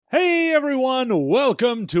Hey everyone,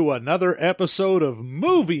 welcome to another episode of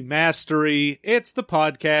Movie Mastery. It's the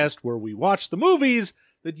podcast where we watch the movies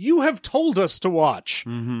that you have told us to watch.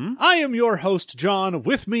 I am your host, John.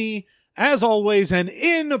 With me, as always, and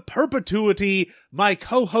in perpetuity, my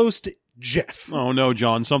co-host, Jeff. Oh no,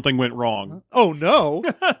 John, something went wrong. Oh no?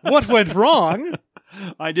 What went wrong?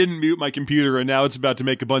 I didn't mute my computer and now it's about to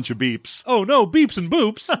make a bunch of beeps. Oh no, beeps and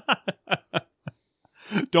boops.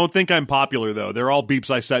 Don't think I'm popular, though. They're all beeps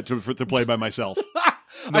I set to play by myself.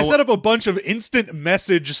 I set up a bunch of instant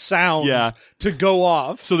message sounds to go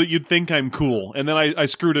off. So that you'd think I'm cool. And then I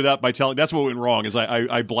screwed it up by telling... That's what went wrong, is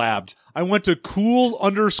I blabbed. I went to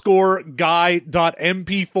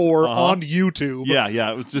cool_guy.mp4 on YouTube.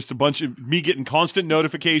 Yeah. It was just a bunch of me getting constant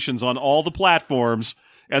notifications on all the platforms.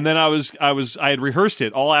 And then I had rehearsed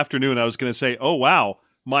it all afternoon. I was going to say, oh, wow.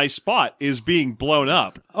 My spot is being blown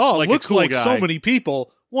up. Oh, like looks a cool like guy. so many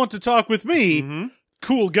people want to talk with me.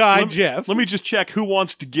 Cool guy, Jeff. Let me just check who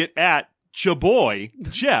wants to get at chaboy,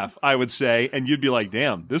 Jeff, I would say. And you'd be like,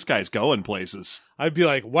 damn, this guy's going places. I'd be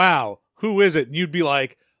like, wow, who is it? And you'd be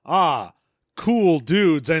like, cool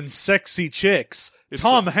dudes and sexy chicks.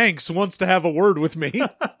 Tom Hanks wants to have a word with me.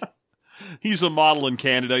 He's a model in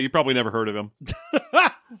Canada. You probably never heard of him.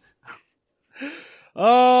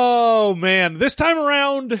 Oh, man. This time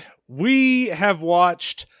around, we have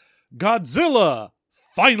watched Godzilla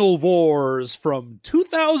Final Wars from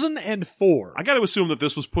 2004. I got to assume that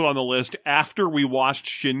this was put on the list after we watched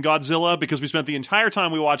Shin Godzilla, because we spent the entire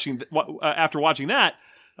time after watching that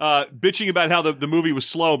bitching about how the movie was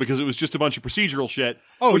slow because it was just a bunch of procedural shit.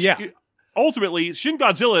 Oh, yeah. Ultimately, Shin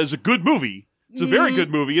Godzilla is a good movie. It's a very good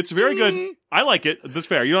movie. It's very good. I like it. That's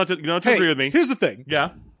fair. You don't have to agree with me. Here's the thing.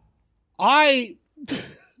 Yeah. I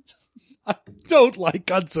don't like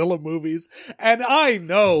Godzilla movies, and I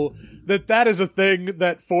know that is a thing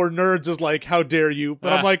that for nerds is like, how dare you?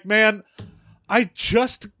 But I'm like, man,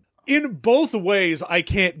 in both ways, I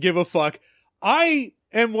can't give a fuck. I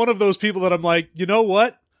am one of those people that I'm like, you know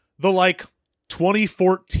what? The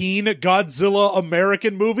 2014 Godzilla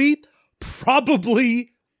American movie, probably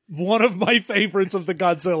one of my favorites of the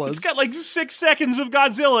Godzillas. It's got 6 seconds of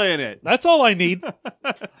Godzilla in it. That's all I need.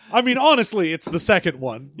 I mean, honestly, it's the second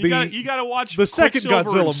one. You gotta watch the second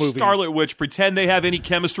Godzilla movie. Scarlet Witch pretend they have any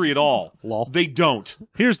chemistry at all. Lol. They don't.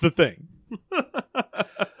 Here's the thing.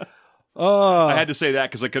 I had to say that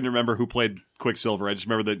because I couldn't remember who played Quicksilver. I just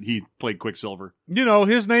remember that he played Quicksilver. You know,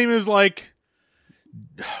 his name is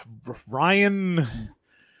Ryan...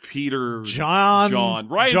 Peter John.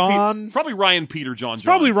 Probably Ryan Peter John.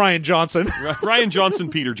 Probably Ryan Johnson. Ryan Johnson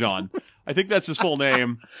Peter John. I think that's his full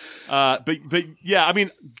name. But yeah, I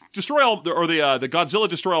mean, Destroy All, or the Godzilla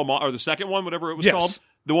Destroy All, or the second one, whatever it was called,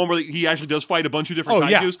 the one where he actually does fight a bunch of different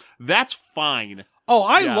kaijus. That's fine. Oh,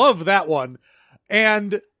 I love that one.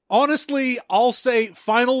 And honestly, I'll say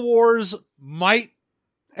Final Wars might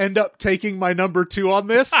end up taking my number 2 on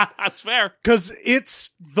this. That's fair. Because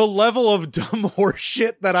it's the level of dumb horse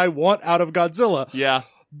shit that I want out of Godzilla. Yeah.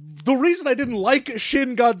 The reason I didn't like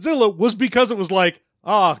Shin Godzilla was because it was like,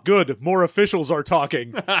 good, more officials are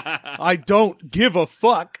talking. I don't give a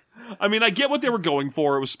fuck. I mean, I get what they were going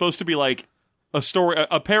for. It was supposed to be like a story,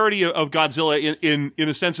 a parody of Godzilla in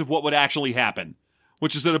a sense of what would actually happen,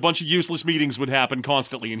 which is that a bunch of useless meetings would happen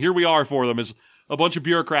constantly. And here we are for them as a bunch of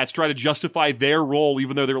bureaucrats try to justify their role,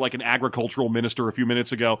 even though they were like an agricultural minister a few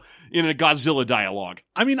minutes ago, in a Godzilla dialogue.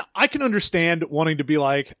 I mean, I can understand wanting to be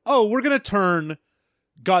like, we're going to turn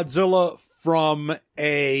Godzilla from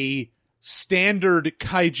a standard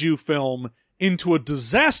kaiju film into a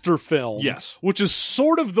disaster film. Yes. Which is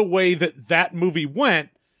sort of the way that movie went,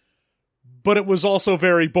 but it was also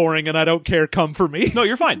very boring, and I don't care, come for me. No,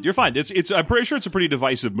 you're fine. You're fine. I'm pretty sure it's a pretty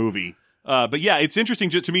divisive movie. But yeah, it's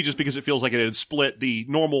interesting to me just because it feels like it had split the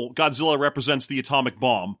normal Godzilla represents the atomic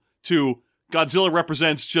bomb to Godzilla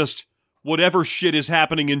represents just whatever shit is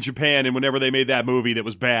happening in Japan and whenever they made that movie that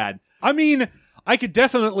was bad. I mean, I could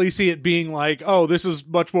definitely see it being like, this is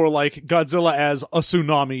much more like Godzilla as a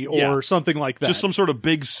tsunami or something like that. Just some sort of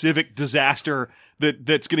big civic disaster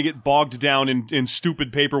that's going to get bogged down in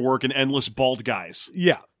stupid paperwork and endless bald guys.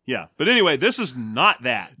 Yeah. Yeah. But anyway, this is not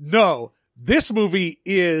that. No, this movie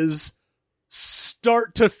is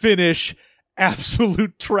start to finish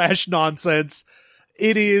absolute trash nonsense.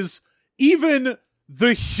 It is, even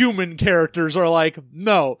the human characters are like,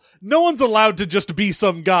 no one's allowed to just be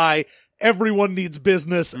some guy. Everyone needs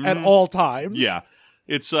business at all times. Yeah.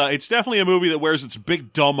 It's definitely a movie that wears its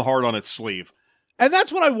big dumb heart on its sleeve. And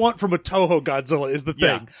that's what I want from a Toho Godzilla is the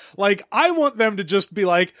thing. Yeah. I want them to just be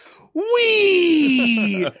like,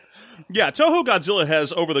 wee! Yeah, Toho Godzilla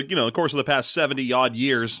has, over the course of the past 70-odd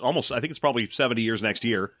years, almost, I think it's probably 70 years next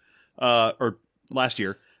year, or last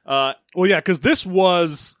year. Well, yeah, because this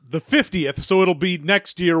was the 50th, so it'll be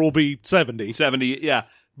next year will be 70. 70, yeah.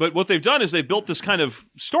 But what they've done is they've built this kind of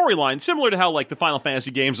storyline similar to how like the Final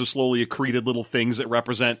Fantasy games have slowly accreted little things that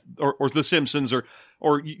represent, or The Simpsons, or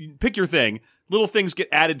you pick your thing. Little things get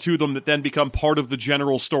added to them that then become part of the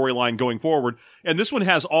general storyline going forward. And this one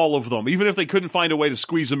has all of them. Even if they couldn't find a way to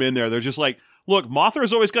squeeze them in there, they're just like, look,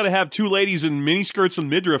 Mothra's always got to have two ladies in miniskirts and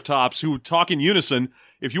midriff tops who talk in unison.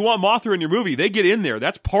 If you want Mothra in your movie, they get in there.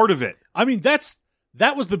 That's part of it. I mean, that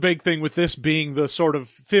was the big thing with this being the sort of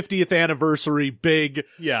 50th anniversary big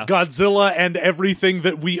Godzilla and everything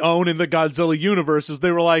that we own in the Godzilla universe is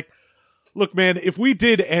they were like, look, man, if we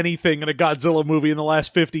did anything in a Godzilla movie in the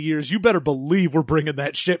last 50 years, you better believe we're bringing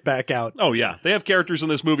that shit back out. Oh, yeah. They have characters in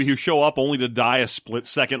this movie who show up only to die a split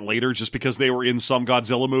second later just because they were in some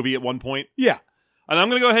Godzilla movie at one point. Yeah. And I'm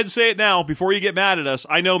going to go ahead and say it now before you get mad at us.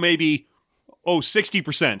 I know maybe,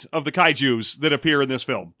 60% of the kaijus that appear in this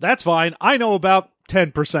film. That's fine. I know about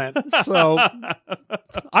 10%. So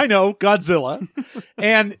I know Godzilla.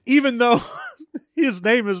 And even though his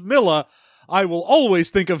name is Milla, I will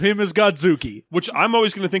always think of him as Godzuki. Which I'm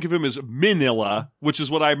always going to think of him as Minilla, which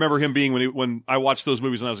is what I remember him being when I watched those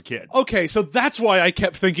movies when I was a kid. Okay, so that's why I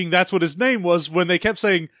kept thinking that's what his name was when they kept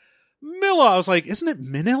saying Milla. I was like, isn't it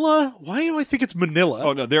Manila? Why do I think it's Manila?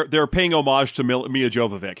 Oh, no, they're paying homage to Mia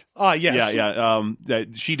Jovovich. Ah, yes. Yeah.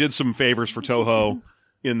 She did some favors for Toho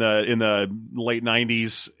in the late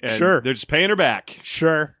 90s. And sure. They're just paying her back.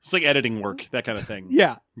 Sure. It's like editing work, that kind of thing.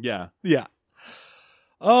 Yeah. Yeah. Yeah.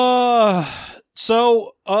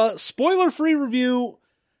 Spoiler-free review.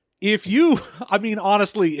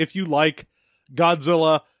 Honestly, if you like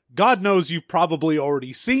Godzilla, God knows you've probably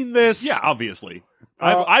already seen this. Yeah, obviously.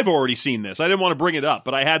 I've already seen this. I didn't want to bring it up,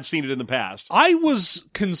 but I had seen it in the past. I was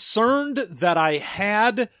concerned that I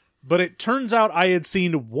had, but it turns out I had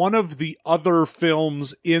seen one of the other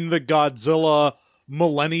films in the Godzilla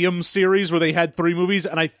Millennium series where they had 3 movies,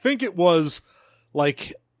 and I think it was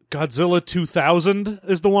like Godzilla 2000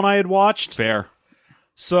 is the one I had watched. Fair.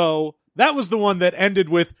 So that was the one that ended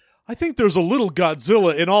with, I think there's a little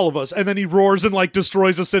Godzilla in all of us. And then he roars and like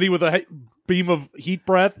destroys a city with a beam of heat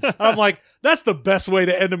breath. And I'm like, that's the best way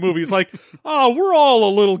to end a movie. It's like, oh, we're all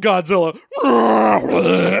a little Godzilla.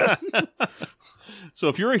 So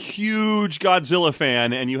if you're a huge Godzilla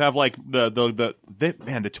fan and you have like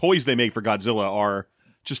the toys they make for Godzilla are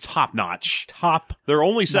just top notch. They're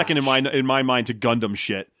only second in my mind to Gundam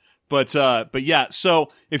shit. But yeah, so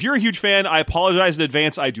if you're a huge fan, I apologize in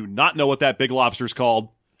advance. I do not know what that big lobster's called.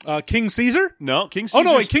 King Caesar? No, King Caesar. Oh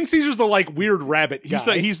no, wait, King Caesar's the like weird rabbit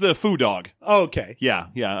guy. He's the foo dog. Oh, okay. Yeah.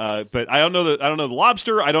 But I don't know the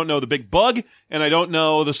lobster. I don't know the big bug, and I don't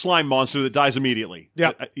know the slime monster that dies immediately.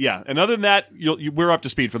 Yeah, yeah. And other than that, we're up to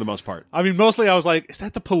speed for the most part. I mean, mostly I was like, is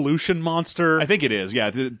that the pollution monster? I think it is. Yeah,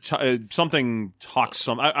 something talks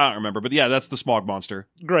some. I don't remember, but yeah, that's the smog monster.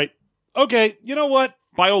 Great. Okay, you know what?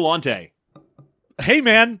 Biolante. Hey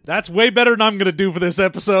man, that's way better than I'm going to do for this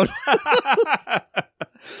episode.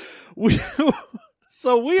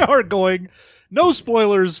 So we are going, no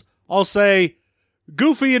spoilers, I'll say,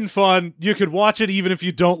 goofy and fun. You could watch it even if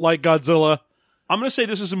you don't like Godzilla. I'm going to say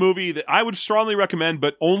this is a movie that I would strongly recommend,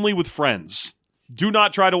 but only with friends. Do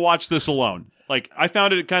not try to watch this alone. Like, I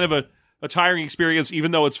found it kind of a tiring experience,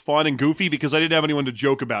 even though it's fun and goofy, because I didn't have anyone to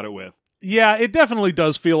joke about it with. Yeah, it definitely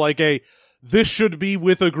does feel like this should be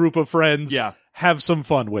with a group of friends. Yeah. Have some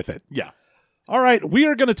fun with it. Yeah. All right, we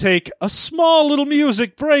are going to take a small little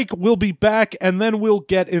music break. We'll be back, and then we'll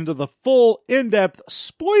get into the full in-depth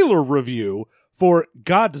spoiler review for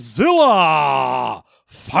Godzilla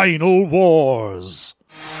Final Wars.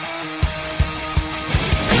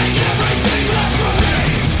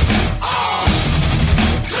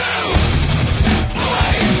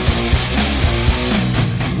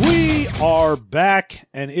 We are back,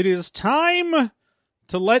 and it is time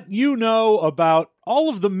to let you know about all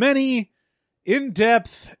of the many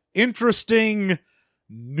in-depth, interesting,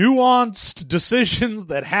 nuanced decisions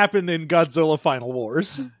that happen in Godzilla Final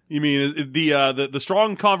Wars. You mean the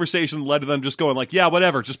strong conversation led to them just going like, yeah,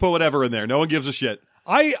 whatever, just put whatever in there. No one gives a shit.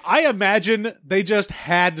 I imagine they just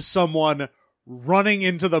had someone running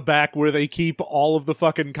into the back where they keep all of the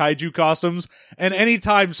fucking kaiju costumes, and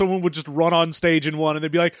anytime someone would just run on stage in one and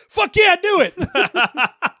they'd be like, fuck yeah, do it!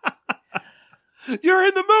 You're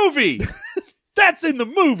in the movie! That's in the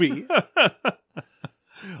movie!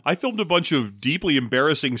 I filmed a bunch of deeply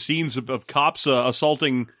embarrassing scenes of cops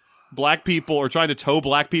assaulting black people or trying to tow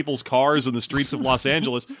black people's cars in the streets of Los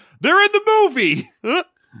Angeles. They're in the movie!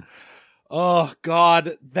 Oh,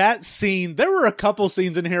 God. That scene. There were a couple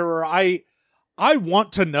scenes in here where I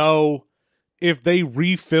want to know if they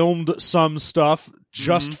refilmed some stuff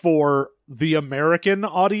just for the American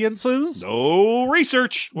audiences. No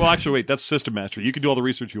research. Well, actually, wait, that's System Master. You can do all the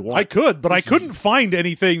research you want. I could, but I couldn't find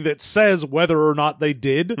anything that says whether or not they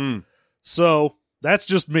did. So that's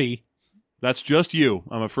just me. That's just you,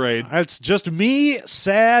 I'm afraid. It's just me,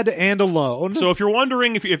 sad and alone. So if you're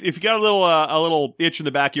wondering, if you got a little itch in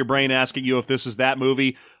the back of your brain asking you if this is that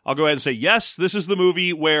movie, I'll go ahead and say yes, this is the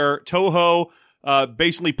movie where Toho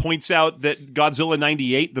basically points out that Godzilla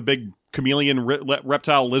 98, the big chameleon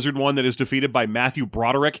reptile lizard one that is defeated by Matthew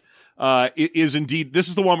Broderick, is indeed, this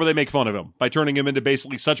is the one where they make fun of him by turning him into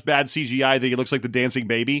basically such bad CGI that he looks like the dancing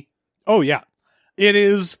baby. Oh, yeah. It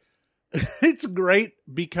is. It's great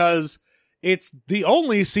because it's the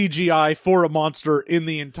only CGI for a monster in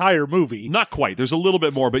the entire movie. Not quite. There's a little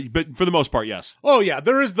bit more, but for the most part, yes. Oh, yeah.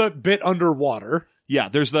 There is the bit underwater. Yeah,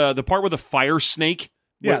 there's the part with the fire snake.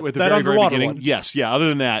 Yeah, with the that very underwater beginning. one. Yes, yeah. Other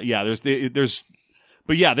than that, yeah. There's,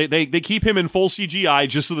 but yeah, they keep him in full CGI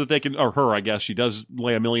just so that they can, or her, I guess she does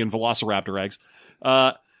lay a million Velociraptor eggs.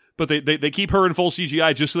 But they keep her in full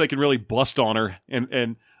CGI just so they can really bust on her.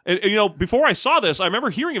 And you know, before I saw this, I remember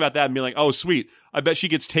hearing about that and being like, oh, sweet. I bet she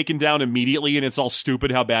gets taken down immediately and it's all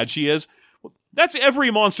stupid how bad she is. Well, that's every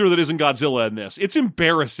monster that isn't Godzilla in this. It's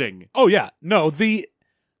embarrassing. Oh, yeah. No, the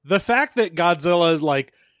fact that Godzilla is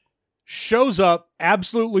like, shows up,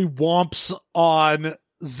 absolutely womps on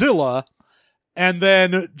Zilla, and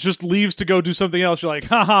then just leaves to go do something else. You're like,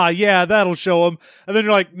 haha, yeah, that'll show him. And then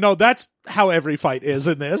you're like, no, that's how every fight is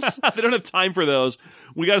in this. They don't have time for those.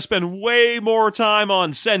 We got to spend way more time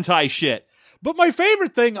on Sentai shit. But my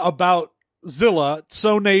favorite thing about Zilla,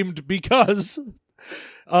 so named because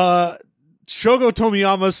Shogo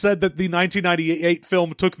Tomiyama said that the 1998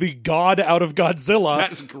 film took the god out of Godzilla.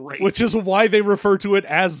 That's great. Which is why they refer to it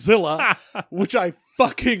as Zilla, which I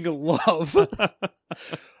fucking love.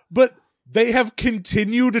 But they have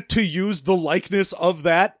continued to use the likeness of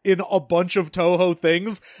that in a bunch of Toho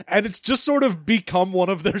things, and it's just sort of become one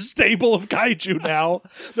of their stable of kaiju now.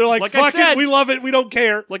 They're like fuck it, we love it, we don't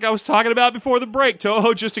care. Like I was talking about before the break,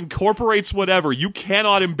 Toho just incorporates whatever. You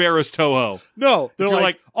cannot embarrass Toho. No, they're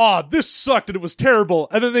like, oh, this sucked and it was terrible.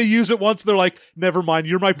 And then they use it once, they're like, never mind,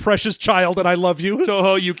 you're my precious child and I love you.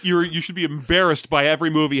 Toho, you should be embarrassed by every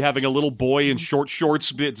movie having a little boy in short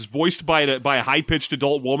shorts that's voiced by a high-pitched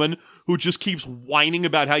adult woman who just keeps whining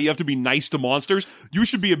about how you have to be nice to monsters. You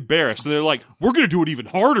should be embarrassed. And they're like, we're going to do it even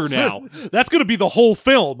harder now. That's going to be the whole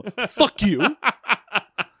film. Fuck you.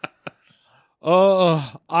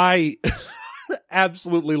 I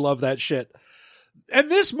absolutely love that shit.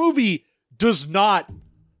 And this movie does not,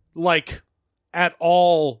 like, at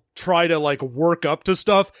all try to, like, work up to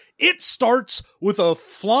stuff. It starts with a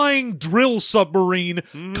flying drill submarine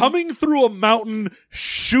coming through a mountain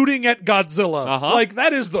shooting at Godzilla. Like,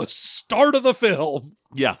 that is the start of the film.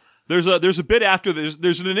 Yeah. There's a bit after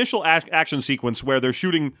there's an initial action sequence where they're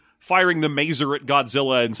firing the maser at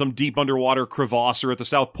Godzilla in some deep underwater crevasse or at the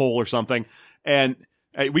South Pole or something. And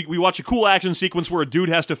we watch a cool action sequence where a dude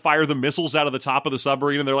has to fire the missiles out of the top of the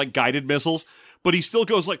submarine, and they're like guided missiles. But he still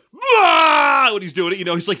goes like, ah! When he's doing it, you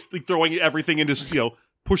know, he's like throwing everything into, you know,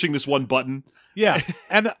 pushing this one button. Yeah.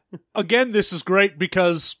 And again, this is great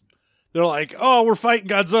because they're like, oh, we're fighting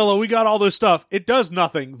Godzilla. We got all this stuff. It does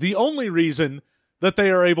nothing. The only reason that they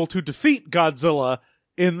are able to defeat Godzilla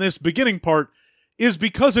in this beginning part is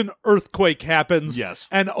because an earthquake happens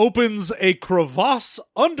and opens a crevasse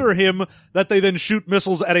under him that they then shoot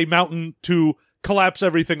missiles at a mountain to collapse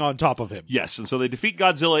everything on top of him. Yes, and so they defeat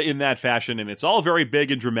Godzilla in that fashion, and it's all very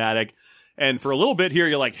big and dramatic. And for a little bit here,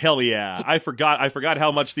 you're like, hell yeah. I forgot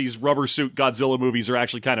how much these rubber suit Godzilla movies are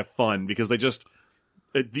actually kind of fun, because they just,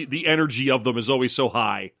 the energy of them is always so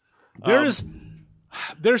high. There's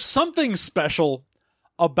something special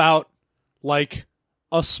about, like,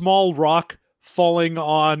 a small rock falling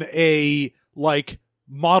on a, like,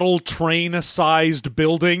 model train-sized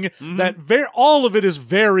building that all of it is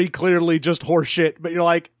very clearly just horseshit, but you're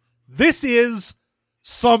like, this is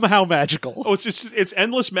somehow magical. Oh, it's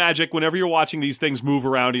endless magic whenever you're watching these things move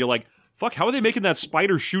around, and you're like, fuck, how are they making that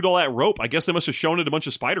spider shoot all that rope? I guess they must have shown it a bunch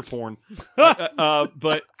of spider porn.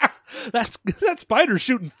 But that spider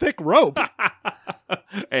shooting thick rope.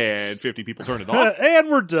 And 50 people turn it off. And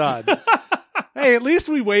we're done. Hey, at least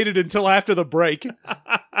we waited until after the break.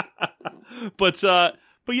 But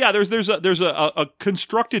yeah, there's a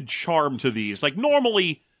constructed charm to these. Like,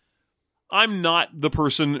 normally I'm not the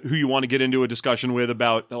person who you want to get into a discussion with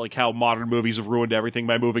about like how modern movies have ruined everything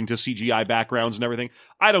by moving to CGI backgrounds and everything.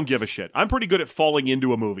 I don't give a shit. I'm pretty good at falling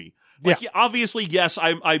into a movie. Like, obviously, yes,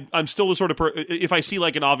 I'm still the sort of if I see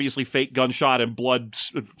like an obviously fake gunshot and blood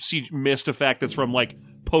mist effect that's from like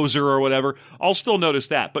Poser or whatever, I'll still notice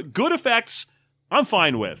that. But good effects, I'm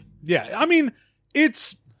fine with. Yeah, I mean,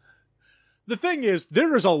 the thing is,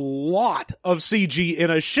 there is a lot of CG in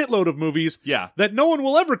a shitload of movies that no one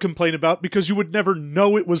will ever complain about because you would never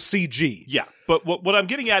know it was CG. Yeah, but what I'm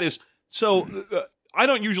getting at is, so I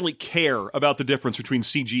don't usually care about the difference between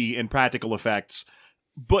CG and practical effects,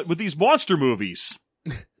 but with these monster movies,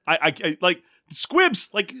 I like squibs.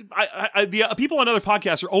 Like the people on other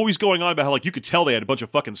podcasts are always going on about how like you could tell they had a bunch of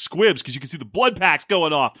fucking squibs because you could see the blood packs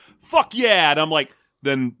going off. Fuck yeah! And I'm like,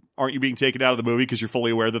 then aren't you being taken out of the movie because you're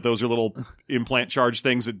fully aware that those are little implant charge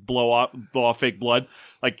things that blow off fake blood?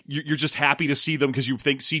 Like you're just happy to see them because you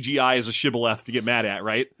think CGI is a shibboleth to get mad at,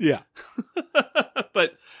 right? Yeah.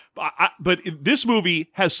 But this movie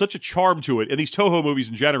has such a charm to it, and these Toho movies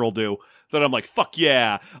in general do, that I'm like, fuck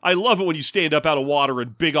yeah. I love it when you stand up out of water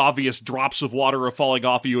and big obvious drops of water are falling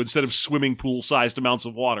off of you instead of swimming pool-sized amounts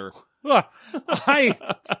of water. I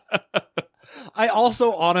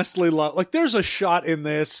also honestly love, like, there's a shot in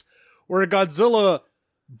this where Godzilla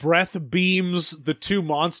breath beams the two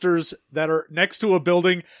monsters that are next to a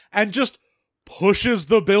building and just pushes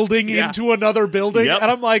the building into another building. Yep.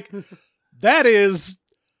 And I'm like, that is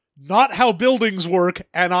not how buildings work,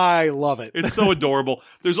 and I love it. It's so adorable.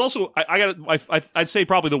 There's also, I'd say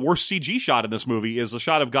probably the worst CG shot in this movie is the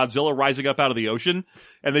shot of Godzilla rising up out of the ocean,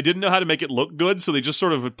 and they didn't know how to make it look good, so they just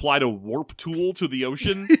sort of applied a warp tool to the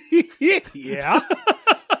ocean. Yeah.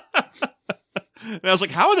 And I was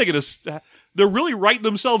like, how are they going to... They're really writing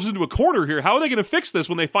themselves into a corner here. How are they going to fix this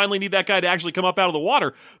when they finally need that guy to actually come up out of the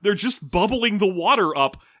water? They're just bubbling the water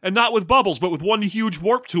up, and not with bubbles, but with one huge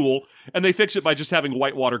warp tool, and they fix it by just having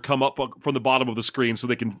white water come up from the bottom of the screen so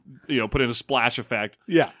they can, put in a splash effect.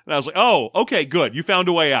 Yeah. And I was like, oh, okay, good. You found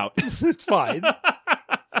a way out. It's fine.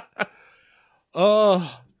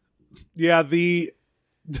 Yeah, the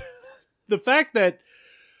fact that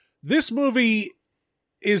this movie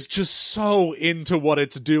is just so into what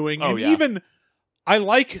it's doing. And even, I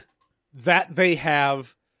like that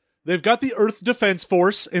they've got the Earth Defense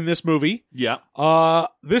Force in this movie. Yeah.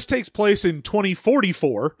 This takes place in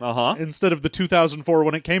 2044 instead of the 2004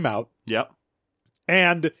 when it came out. Yep.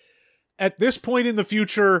 And at this point in the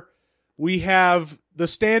future, we have the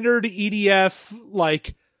standard EDF,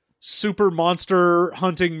 like, super monster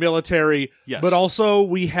hunting military. Yes. But also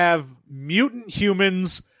we have mutant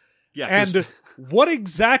humans. Yeah. And what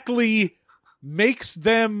exactly makes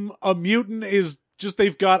them a mutant is just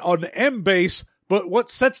they've got an M base, but what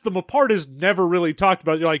sets them apart is never really talked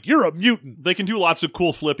about. You're like, you're a mutant. They can do lots of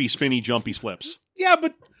cool flippy, spinny, jumpy flips. Yeah,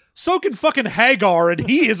 but so can fucking Hagar, and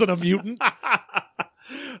he isn't a mutant.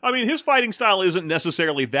 I mean, his fighting style isn't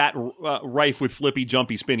necessarily that rife with flippy,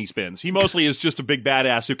 jumpy, spinny spins. He mostly is just a big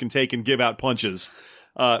badass who can take and give out punches.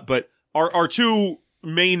 But our two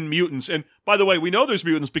main mutants, and by the way, we know there's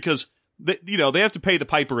mutants because they have to pay the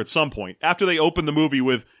piper at some point. After they open the movie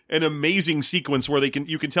with an amazing sequence where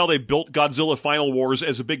you can tell they built Godzilla Final Wars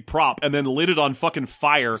as a big prop and then lit it on fucking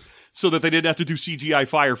fire so that they didn't have to do CGI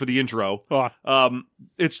fire for the intro.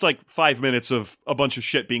 It's like 5 minutes of a bunch of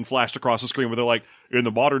shit being flashed across the screen where they're like, in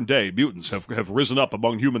the modern day, mutants have risen up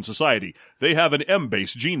among human society. They have an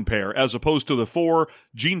M-based gene pair as opposed to the 4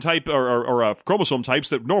 gene type or chromosome types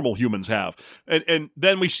that normal humans have. And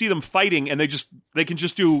then we see them fighting and they can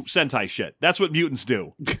just do Sentai shit. That's what mutants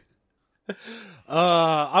do.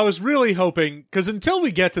 I was really hoping, because until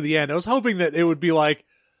we get to the end, I was hoping that it would be like,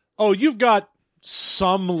 oh, you've got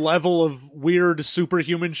some level of weird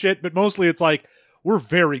superhuman shit, but mostly it's like, we're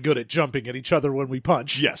very good at jumping at each other when we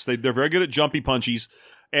punch. Yes, they're very good at jumpy punchies,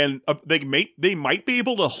 and they might be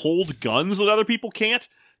able to hold guns that other people can't,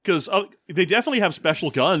 because they definitely have special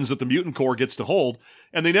guns that the mutant corps gets to hold,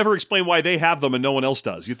 and they never explain why they have them and no one else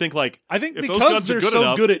does. You think like, I think if because those guns they're are good so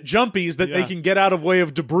enough, good at jumpies that they can get out of way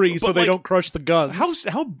of debris so they don't crush the guns.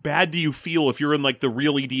 How bad do you feel if you're in like the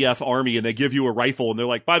real EDF army and they give you a rifle and they're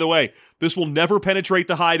like, by the way, this will never penetrate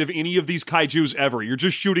the hide of any of these kaijus ever. You're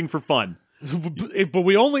just shooting for fun. But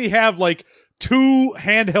we only have like 2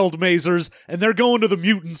 handheld masers, and they're going to the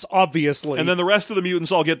mutants, obviously. And then the rest of the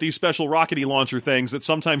mutants all get these special rockety launcher things that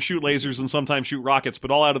sometimes shoot lasers and sometimes shoot rockets,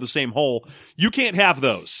 but all out of the same hole. You can't have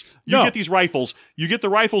those. You get these rifles. You get the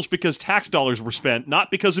rifles because tax dollars were spent,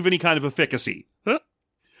 not because of any kind of efficacy. Huh?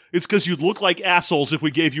 It's because you'd look like assholes if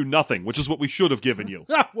we gave you nothing, which is what we should have given you.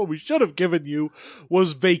 What we should have given you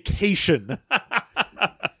was vacation.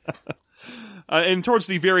 And towards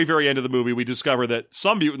the very, very end of the movie, we discover that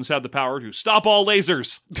some mutants have the power to stop all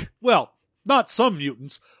lasers. Well, not some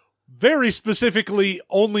mutants. Very specifically,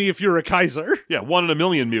 only if you're a Kaiser. Yeah, 1 in a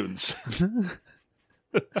million mutants.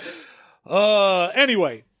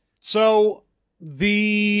 Anyway, so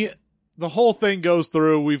the whole thing goes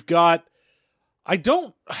through. We've got, I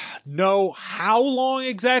don't know how long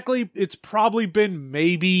exactly. It's probably been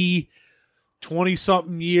maybe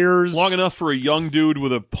 20-something years. Long enough for a young dude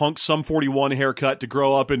with a punk Sum 41 haircut to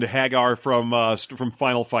grow up into Hagar from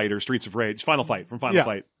Final Fight or Streets of Rage. Final Fight, from Final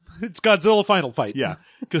Fight. It's Godzilla Final Fight. Yeah,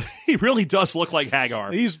 because he really does look like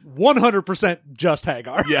Hagar. He's 100% just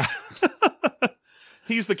Hagar. Yeah.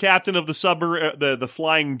 He's the captain of the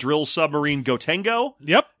flying drill submarine Gotengo.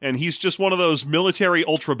 Yep. And he's just one of those military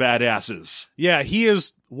ultra badasses. Yeah, he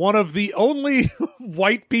is one of the only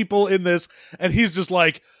white people in this, and he's just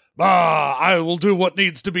like, I will do what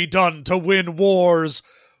needs to be done to win wars.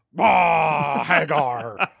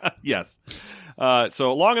 Hagar. Yes.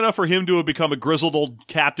 So long enough for him to have become a grizzled old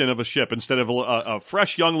captain of a ship instead of a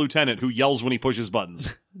fresh young lieutenant who yells when he pushes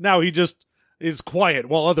buttons. Now he just is quiet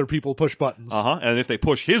while other people push buttons. And if they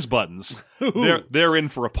push his buttons, they're in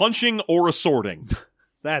for a punching or a swording.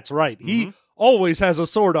 That's right. He always has a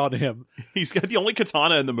sword on him. He's got the only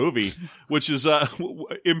katana in the movie, which is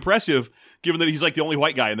impressive, given that he's like the only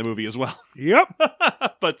white guy in the movie as well. Yep.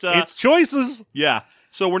 But it's choices. Yeah.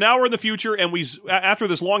 So we're in the future, and after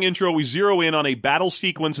this long intro, we zero in on a battle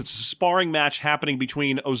sequence. It's a sparring match happening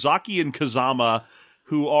between Ozaki and Kazama,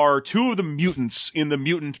 who are two of the mutants in the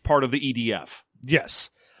mutant part of the EDF. Yes.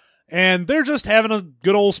 And they're just having a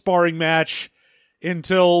good old sparring match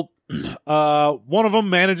until one of them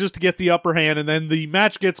manages to get the upper hand, and then the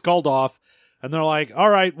match gets called off, and they're like, all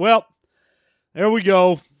right, well, there we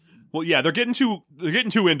go. Well, yeah, they're getting too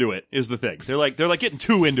into it, is the thing. They're like getting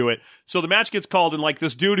too into it. So the match gets called, and like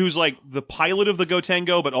this dude who's like the pilot of the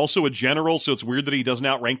Gotengo, but also a general, so it's weird that he doesn't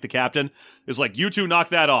outrank the captain, is like, you two knock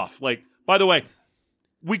that off. Like, by the way,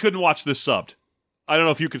 we couldn't watch this subbed. I don't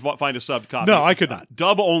know if you could find a subbed copy. No, I could not.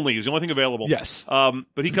 Dub only is the only thing available. Yes.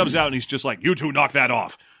 But he comes out and he's just like, you two knock that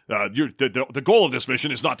off. The goal of this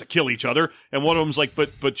mission is not to kill each other. And one of them's like,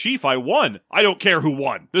 but Chief, I won. I don't care who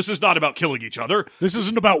won. This is not about killing each other. This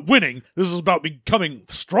isn't about winning. This is about becoming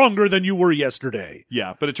stronger than you were yesterday.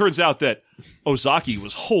 Yeah, but it turns out that Ozaki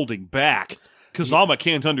was holding back. Kazama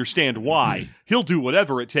can't understand why. He'll do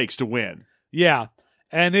whatever it takes to win. Yeah,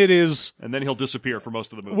 and it is... And then he'll disappear for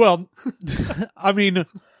most of the movie. Well, I mean,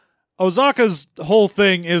 Ozaka's whole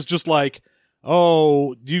thing is just like,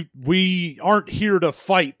 we aren't here to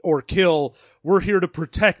fight or kill. We're here to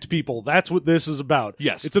protect people. That's what this is about.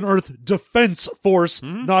 Yes. It's an Earth defense force,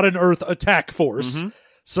 not an Earth attack force.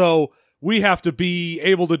 So we have to be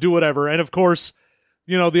able to do whatever. And of course,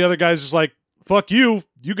 the other guy's just like, fuck you.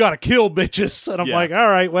 You gotta kill bitches. And I'm like, all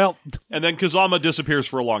right, well. And then Kazama disappears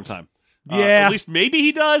for a long time. Yeah. At least maybe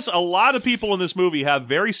he does. A lot of people in this movie have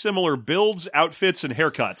very similar builds, outfits, and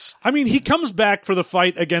haircuts. I mean, he comes back for the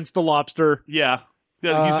fight against the lobster. Yeah.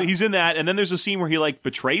 He's in that. And then there's a scene where he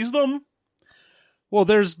betrays them. Well,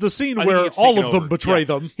 there's the scene where all of them betray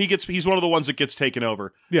them. He's one of the ones that gets taken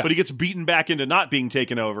over. Yeah. But he gets beaten back into not being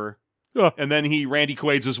taken over. And then he Randy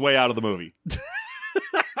Quaid's his way out of the movie.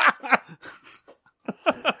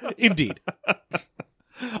 Indeed.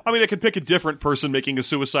 I mean, I could pick a different person making a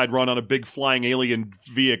suicide run on a big flying alien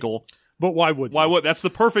vehicle. But why would? Why would? That's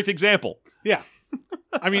the perfect example. Yeah.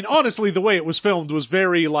 I mean, honestly, the way it was filmed was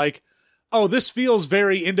very this feels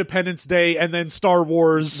very Independence Day and then Star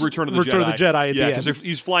Wars Return of the Jedi at the end. Yeah, because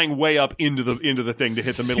he's flying way up into the thing to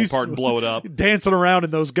hit the middle part and blow it up. Dancing around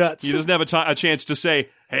in those guts. He doesn't have a chance to say,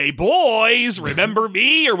 hey, boys, remember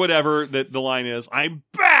me? Or whatever that the line is. I'm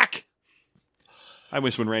back! I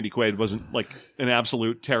wish when Randy Quaid wasn't an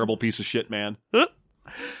absolute terrible piece of shit, man.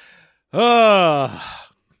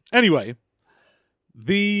 Anyway,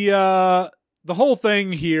 the whole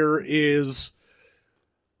thing here is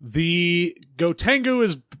the Gotengu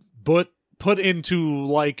is put into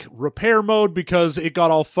repair mode because it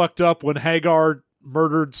got all fucked up when Hagar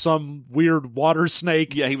murdered some weird water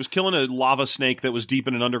snake. Yeah, he was killing a lava snake that was deep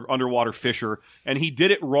in an underwater fissure, and he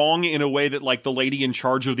did it wrong in a way that the lady in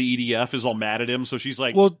charge of the EDF is all mad at him. So she's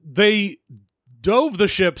like, well, they dove the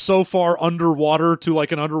ship so far underwater to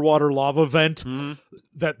an underwater lava vent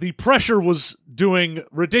that the pressure was doing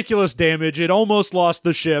ridiculous damage. It almost lost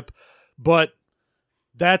the ship, but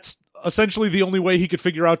that's essentially the only way he could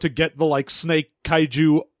figure out to get the snake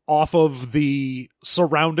kaiju off of the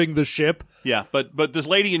surrounding the ship. Yeah, but this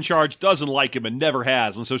lady in charge doesn't like him and never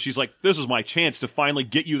has, and so she's like, this is my chance to finally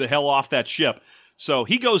get you the hell off that ship. So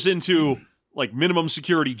he goes into minimum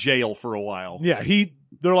security jail for a while. Yeah, he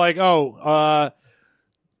they're like,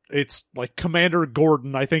 it's like Commander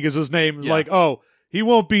Gordon, I think is his name. Yeah. Like, he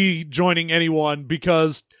won't be joining anyone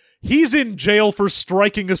because he's in jail for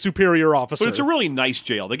striking a superior officer. But it's a really nice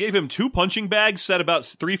jail. They gave him 2 punching bags set about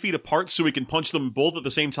 3 feet apart so he can punch them both at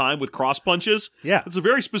the same time with cross punches. Yeah. It's a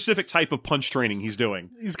very specific type of punch training he's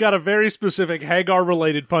doing. He's got a very specific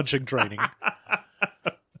Hagar-related punching training.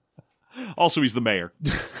 Also, he's the mayor.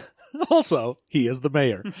 Also, he is the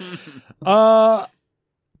mayor.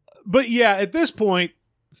 But yeah, at this point,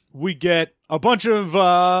 we get a bunch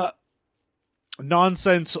of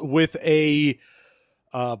nonsense with a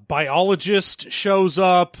biologist shows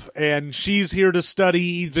up, and she's here to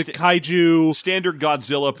study the kaiju. Standard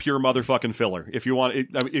Godzilla, pure motherfucking filler. If you want,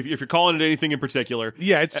 if you're calling it anything in particular,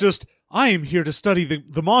 Yeah, it's just, I am here to study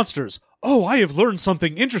the monsters. Oh, I have learned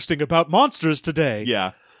something interesting about monsters today.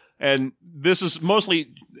 yeah. And this is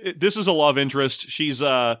a love interest. She's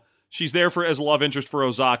there as a love interest for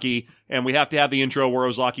Ozaki, and we have to have the intro where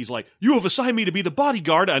Ozaki's like, "You have assigned me to be the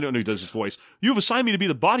bodyguard." I don't know who does his voice. "You have assigned me to be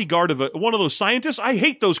the bodyguard of one of those scientists. I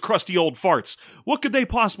hate those crusty old farts. What could they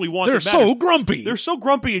possibly want? They're so grumpy. They're so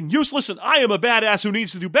grumpy and useless, and I am a badass who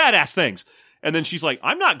needs to do badass things." And then she's like,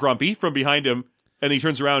 "I'm not grumpy," from behind him. And he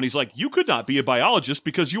turns around and he's like, "You could not be a biologist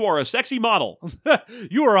because you are a sexy model."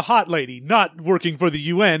 You are a hot lady, not working for the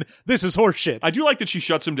UN. This is horseshit. I do like that she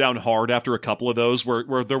shuts him down hard after a couple of those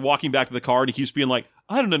where they're walking back to the car and he keeps being like,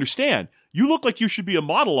 "I don't understand. You look like you should be a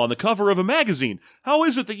model on the cover of a magazine. How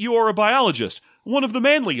is it that you are a biologist? One of the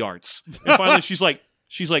manly arts." And finally she's like,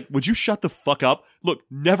 "Would you shut the fuck up? Look,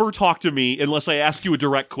 never talk to me unless I ask you a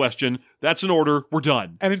direct question. That's an order. We're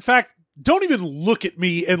done." And in fact, don't even look at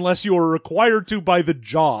me unless you are required to by the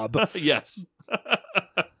job. Yes.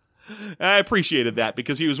 I appreciated that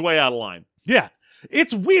because he was way out of line. Yeah.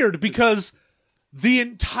 It's weird because the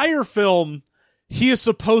entire film, he is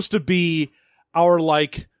supposed to be our,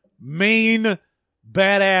 like, main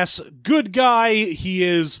badass good guy. He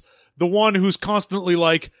is the one who's constantly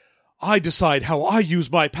like, "I decide how I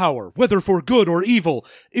use my power, whether for good or evil.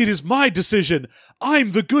 It is my decision.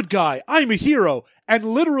 I'm the good guy. I'm a hero." And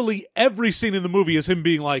literally every scene in the movie is him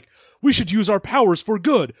being like, "We should use our powers for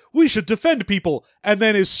good. We should defend people." And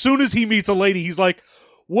then as soon as he meets a lady, he's like,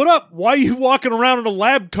 "What up? Why are you walking around in a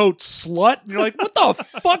lab coat, slut?" And you're like, what the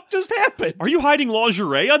fuck just happened? Are you hiding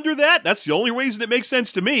lingerie under that? That's the only reason it makes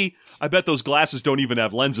sense to me. I bet those glasses don't even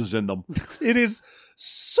have lenses in them. It is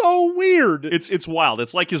so weird. It's wild.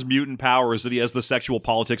 It's like his mutant power is that he has the sexual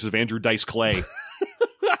politics of Andrew Dice Clay.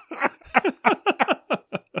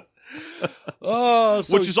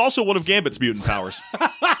 Which is also one of Gambit's mutant powers.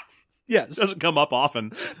 Yes. Doesn't come up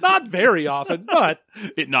often. Not very often, but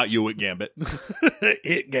Not you at Gambit.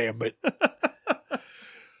 it Gambit.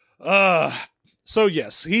 So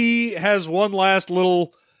yes, he has one last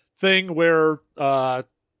little thing where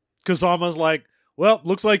Kazama's like, "Well,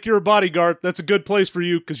 looks like you're a bodyguard. That's a good place for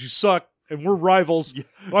you because you suck and we're rivals."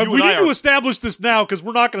 Well, we need to establish this now because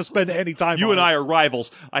we're not going to spend any time You on and it. I are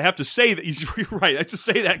rivals. I have to say that you're right. I have to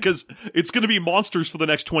say that because it's going to be monsters for the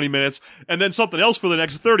next 20 minutes and then something else for the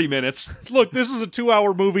next 30 minutes. Look, this is a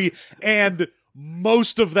 2-hour movie and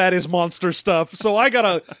most of that is monster stuff. So I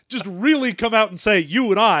gotta just really come out and say,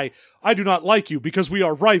 you and I do not like you because we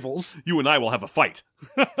are rivals. You and I will have a fight.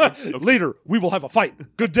 Later, we will have a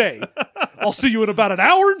fight. Good day. I'll see you in about an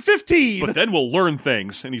hour and 15. But then we'll learn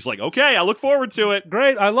things. And he's like, okay, I look forward to it.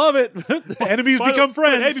 Great. I love it. Enemies become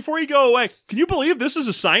friends. Hey, before you go away, can you believe this is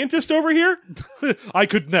a scientist over here? I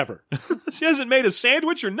could never. She hasn't made a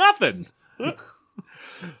sandwich or nothing.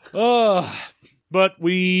 But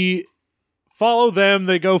we follow them.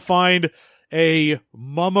 They go find a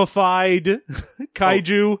mummified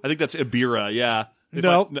kaiju. I think that's Ibira, yeah.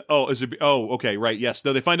 Okay, right, yes.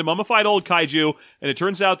 No, they find a mummified old kaiju, and it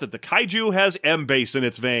turns out that the kaiju has M-base in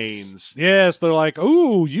its veins. Yes, they're like,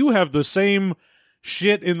 ooh, you have the same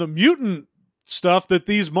shit in the mutant stuff that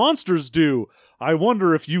these monsters do. I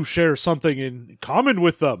wonder if you share something in common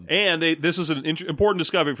with them. And this is an important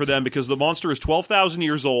discovery for them because the monster is 12,000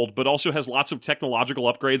 years old, but also has lots of technological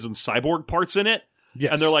upgrades and cyborg parts in it.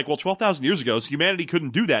 Yes. And they're like, well, 12,000 years ago, humanity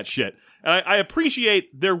couldn't do that shit. And I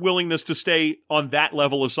appreciate their willingness to stay on that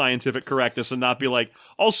level of scientific correctness and not be like,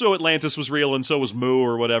 also Atlantis was real and so was Mu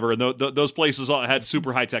or whatever. And those places all had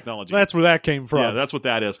super high technology. That's where that came from. Yeah, that's what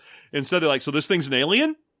that is. Instead, they're like, so this thing's an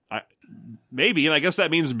alien? Maybe, and I guess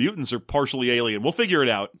that means mutants are partially alien. We'll figure it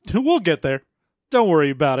out. We'll get there. Don't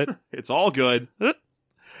worry about it. It's all good.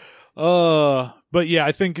 But yeah,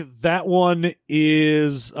 I think that one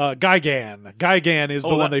is Gigan. Gigan is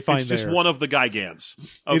the one they find there. It's just one of the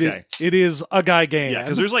Gigans. Okay. It is a Gigan. Yeah,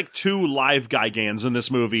 because there's like 2 live Gigans in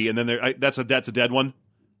this movie, and then that's a dead one?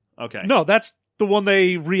 Okay. No, that's the one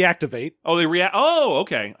they reactivate. Oh, they react. Oh,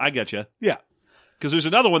 okay. I get you. Yeah. Because there's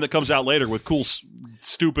another one that comes out later with cool,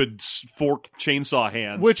 stupid fork chainsaw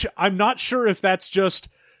hands. Which I'm not sure if that's just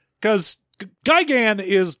because Gigan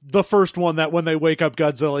is the first one that when they wake up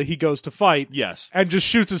Godzilla, he goes to fight. Yes. And just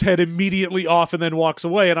shoots his head immediately off and then walks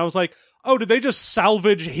away. And I was like, oh, did they just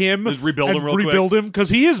salvage him? Just rebuild him real rebuild quick? him? Because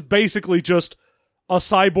he is basically just a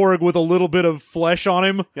cyborg with a little bit of flesh on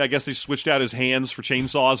him. Yeah, I guess they switched out his hands for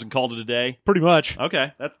chainsaws and called it a day. Pretty much.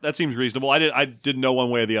 Okay, that seems reasonable. I didn't know one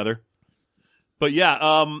way or the other. But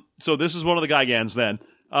yeah, so this is one of the Gigans then.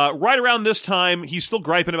 Right around this time, he's still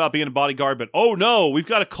griping about being a bodyguard, but oh no, we've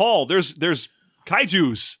got a call. There's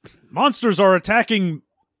kaijus. Monsters are attacking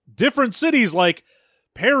different cities like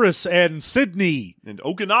Paris and Sydney. And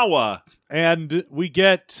Okinawa. And we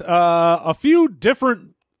get a few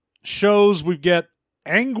different shows. We get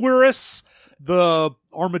Anguirus, the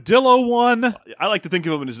armadillo one. I like to think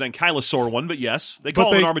of him as an ankylosaur one, but yes, they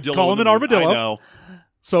call him an armadillo. Call him an armadillo. I know.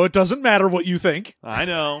 So it doesn't matter what you think. I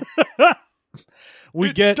know.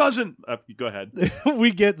 Doesn't. Go ahead.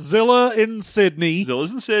 We get Zilla in Sydney.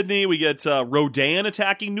 Zilla's in Sydney. We get Rodan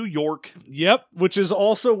attacking New York. Yep, which is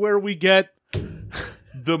also where we get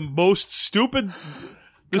the most stupid.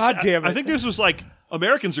 God damn it! I think this was like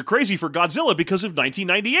Americans are crazy for Godzilla because of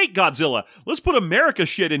 1998 Godzilla. Let's put America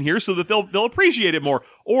shit in here so that they'll appreciate it more,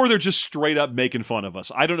 or they're just straight up making fun of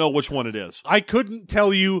us. I don't know which one it is. I couldn't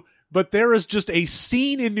tell you, but there is just a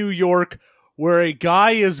scene in New York where a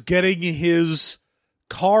guy is getting his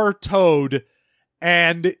car towed,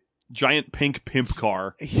 and giant pink pimp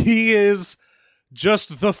car. He is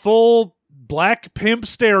just the full black pimp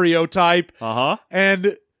stereotype.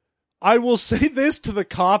 And I will say this to the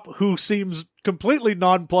cop who seems completely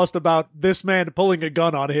nonplussed about this man pulling a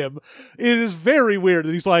gun on him. It is very weird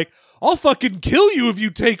that he's like, I'll fucking kill you if you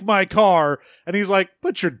take my car. And he's like,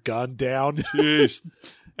 put your gun down. Jeez.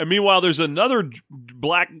 And meanwhile, there's another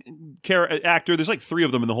black actor. There's like 3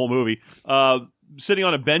 of them in the whole movie. Sitting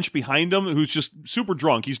on a bench behind him, who's just super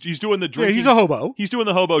drunk. He's doing the drinking. Yeah, he's a hobo. He's doing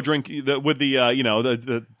the hobo drink with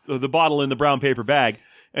the the bottle in the brown paper bag,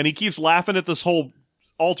 and he keeps laughing at this whole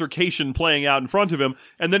altercation playing out in front of him.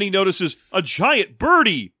 And then he notices a giant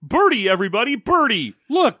birdie. Birdie, everybody, birdie!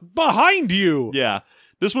 Look behind you. Yeah,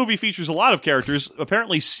 this movie features a lot of characters.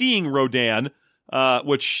 Apparently, seeing Rodan,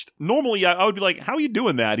 which normally I would be like, how are you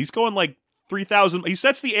doing that? He's going like 3,000. He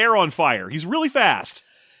sets the air on fire. He's really fast.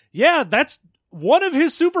 Yeah, that's. One of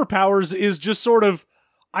his superpowers is just sort of,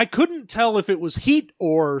 I couldn't tell if it was heat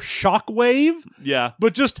or shockwave. Yeah.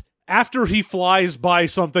 But just after he flies by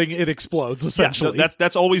something, it explodes, essentially. Yeah,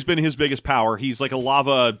 that's always been his biggest power. He's like a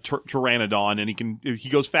lava pteranodon, and he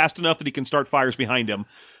goes fast enough that he can start fires behind him.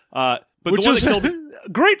 But which the one is that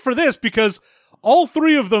killed... great for this, because all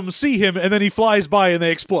 3 of them see him, and then he flies by and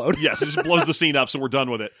they explode. Yes, it just blows the scene up, so we're done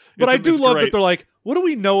with it. But I do love that they're like, what do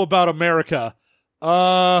we know about America?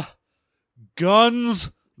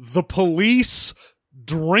 Guns, the police,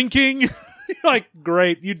 drinking. Like,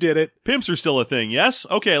 great, you did it. Pimps are still a thing, yes?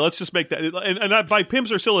 Okay, let's just make that. And by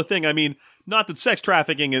pimps are still a thing, I mean, not that sex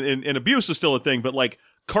trafficking and abuse is still a thing, but like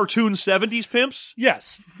cartoon 70s pimps?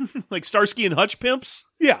 Yes. Like Starsky and Hutch pimps?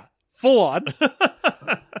 Yeah, full on.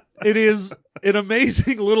 It is an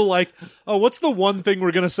amazing little like, oh, what's the one thing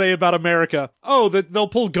we're going to say about America? Oh, that they'll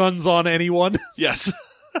pull guns on anyone. Yes.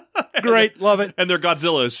 Great, love it. And their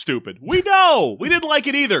Godzilla is stupid. We know! We didn't like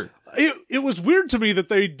it either. It was weird to me that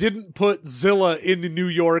they didn't put Zilla in New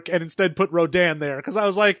York and instead put Rodan there, because I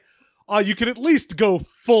was like, oh, you could at least go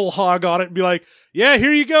full hog on it and be like, yeah,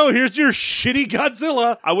 here you go, here's your shitty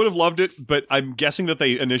Godzilla. I would have loved it, but I'm guessing that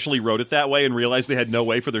they initially wrote it that way and realized they had no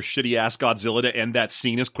way for their shitty-ass Godzilla to end that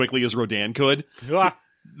scene as quickly as Rodan could.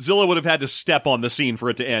 Zilla would have had to step on the scene for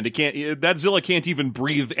it to end. That Zilla can't even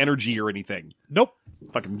breathe energy or anything. Nope.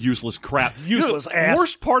 Fucking useless crap. Useless ass. The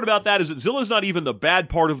worst part about that is that Zilla's not even the bad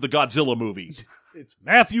part of the Godzilla movie. It's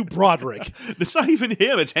Matthew Broderick. It's not even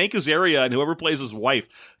him. It's Hank Azaria and whoever plays his wife.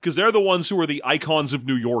 Because they're the ones who are the icons of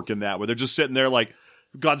New York in that, where they're just sitting there like,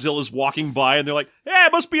 Godzilla's walking by and they're like, hey,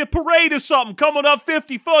 it must be a parade or something coming up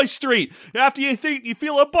 51st Street. After you think you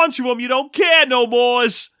feel a bunch of them, you don't care no more.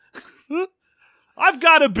 I've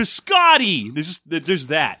got a biscotti. There's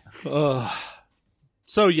that.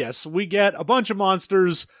 So yes, we get a bunch of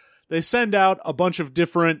monsters. They send out a bunch of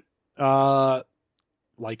different,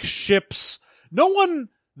 like ships. The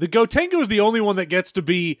Gotengo is the only one that gets to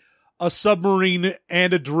be a submarine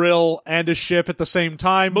and a drill and a ship at the same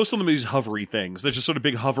time. Most of them are these hovery things. They're just sort of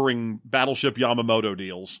big hovering battleship Yamamoto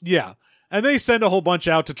deals. Yeah. And they send a whole bunch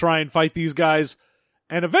out to try and fight these guys.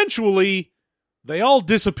 And eventually, they all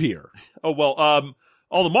disappear. Oh, well,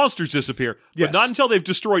 all the monsters disappear. Yes. But not until they've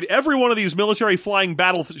destroyed every one of these military flying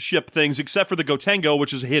battleship things except for the Gotengo,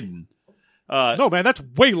 which is hidden. No, man, that's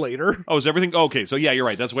way later. Oh, is everything? Okay, so yeah, you're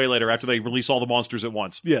right. That's way later after they release all the monsters at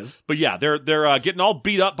once. Yes. But yeah, they're getting all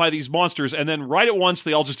beat up by these monsters, and then right at once,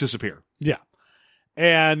 they all just disappear. Yeah.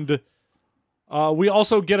 And we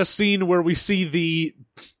also get a scene where we see the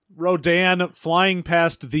Rodan flying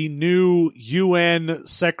past the new UN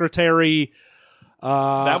secretary.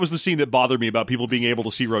 That was the scene that bothered me about people being able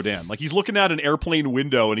to see Rodan. Like, he's looking out an airplane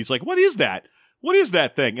window, and he's like, what is that? What is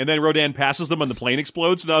that thing? And then Rodan passes them, and the plane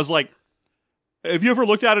explodes, and I was like, have you ever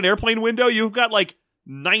looked out an airplane window? You've got like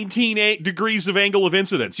 19 degrees of angle of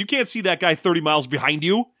incidence. You can't see that guy 30 miles behind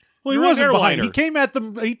you. Well, he wasn't behind. He came at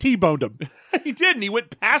them. He T-boned them. He didn't. He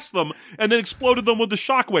went past them and then exploded them with the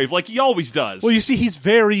shockwave like he always does. Well, you see, he's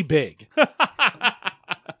very big.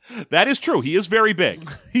 That is true. He is very big.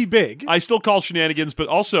 He big. I still call shenanigans, but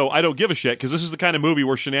also I don't give a shit because this is the kind of movie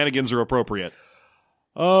where shenanigans are appropriate.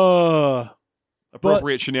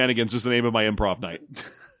 Appropriate shenanigans is the name of my improv night.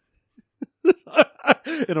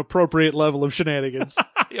 An appropriate level of shenanigans.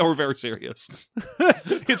 Yeah, we're very serious.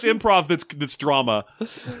 It's improv that's drama.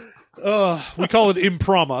 We call it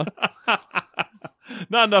improma.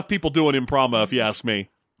 Not enough people doing improma, if you ask me.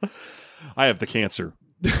 I have the cancer.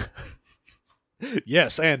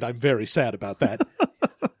 Yes, and I'm very sad about that.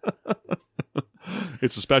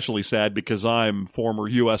 It's especially sad because I'm former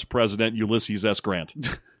U.S. President Ulysses S. Grant.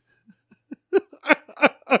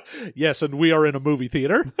 Yes, and we are in a movie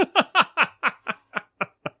theater.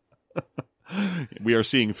 We are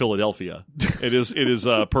seeing Philadelphia. It is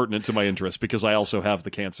pertinent to my interest because I also have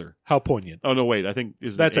the cancer. How poignant. Oh, no, wait. I think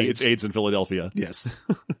That's it's AIDS in Philadelphia. Yes.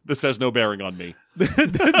 This has no bearing on me.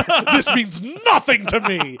 This means nothing to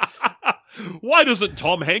me. Why doesn't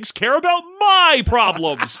Tom Hanks care about my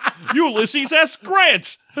problems? Ulysses S.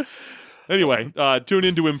 Grant. Anyway, tune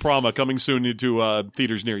into Improma, coming soon into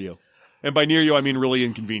theaters near you. And by near you, I mean really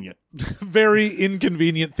inconvenient. Very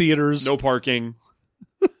inconvenient theaters. No parking.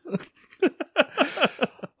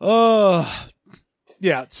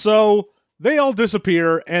 Yeah, so they all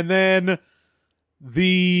disappear, and then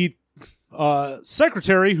the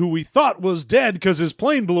secretary, who we thought was dead because his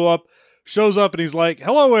plane blew up, shows up and he's like,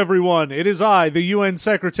 hello, everyone. It is I, the UN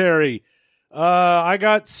secretary. I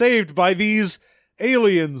got saved by these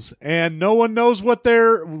aliens, and no one knows what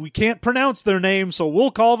we can't pronounce their name, so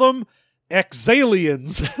we'll call them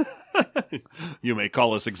Exaliens. You may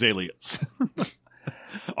call us Exaliens.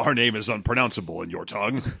 Our name is unpronounceable in your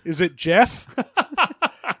tongue. Is it Jeff?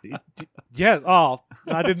 Yes. Oh,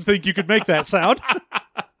 I didn't think you could make that sound.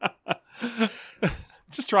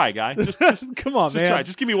 Just try, guy. Just come on, just man. Try.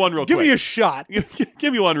 Just give me one real quick. Give me a shot.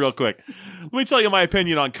 Give me one real quick. Let me tell you my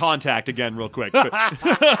opinion on Contact again real quick.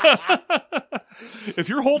 If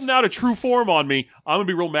you're holding out a true form on me, I'm going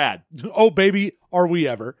to be real mad. Oh, baby, are we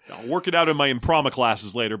ever. I'll work it out in my improma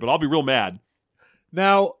classes later, but I'll be real mad.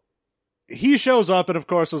 Now, he shows up and, of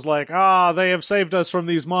course, is like, they have saved us from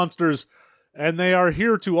these monsters, and they are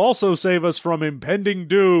here to also save us from impending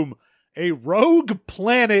doom. A rogue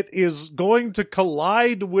planet is going to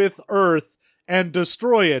collide with Earth and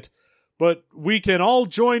destroy it, but we can all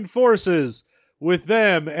join forces with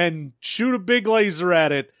them and shoot a big laser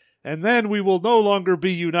at it, and then we will no longer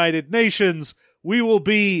be United Nations. We will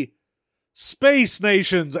be Space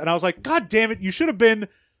Nations. And I was like, God damn it, you should have been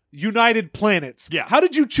United Planets. Yeah. How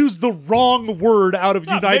did you choose the wrong word out of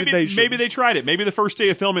United Nations? Maybe they tried it. Maybe the first day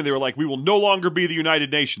of filming, they were like, we will no longer be the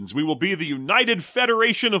United Nations. We will be the United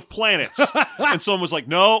Federation of Planets. And someone was like,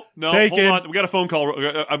 no, hold on. We got a phone call.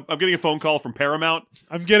 I'm getting a phone call from Paramount.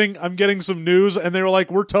 I'm getting some news, and they were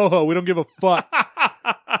like, we're Toho. We don't give a fuck.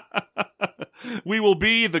 We will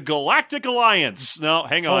be the Galactic Alliance. No,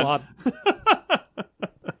 hang on.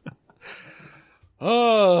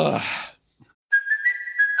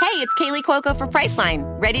 Hey, it's Kaylee Cuoco for Priceline.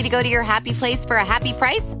 Ready to go to your happy place for a happy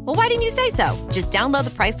price? Well, why didn't you say so? Just download the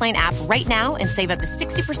Priceline app right now and save up to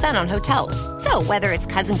 60% on hotels. So whether it's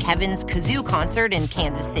Cousin Kevin's Kazoo Concert in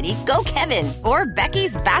Kansas City, go Kevin, or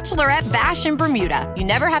Becky's Bachelorette Bash in Bermuda, you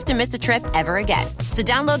never have to miss a trip ever again. So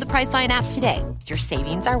download the Priceline app today. Your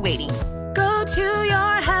savings are waiting. Go to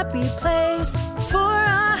your happy place for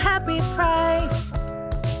a happy price.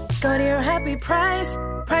 Go to your happy price,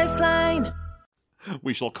 Priceline.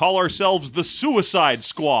 We shall call ourselves the Suicide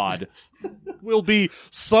Squad. We'll be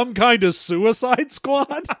some kind of Suicide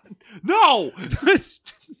Squad? No!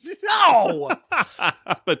 No!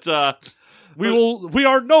 But, we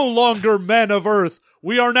are no longer men of Earth.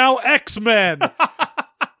 We are now X-Men.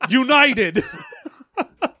 United.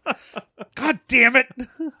 God damn it.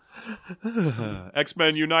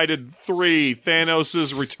 X-Men United 3,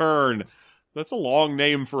 Thanos' Return. That's a long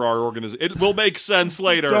name for our organization. It will make sense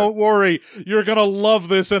later. Don't worry. You're going to love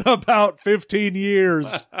this in about 15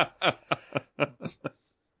 years.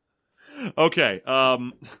 Okay.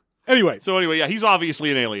 Anyway. So yeah, he's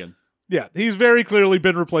obviously an alien. Yeah, he's very clearly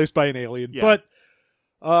been replaced by an alien. Yeah.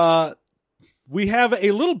 But we have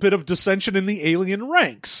a little bit of dissension in the alien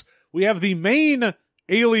ranks. We have the main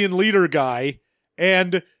alien leader guy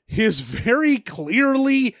and his very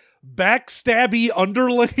clearly backstabby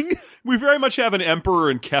underling. We very much have an Emperor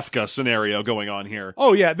and Kefka scenario going on here.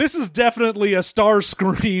 Oh yeah, this is definitely a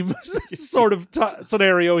Starscream sort of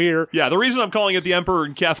scenario here. Yeah, the reason I'm calling it the Emperor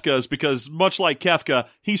and Kefka is because, much like Kefka,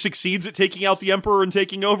 he succeeds at taking out the Emperor and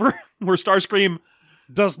taking over, where Starscream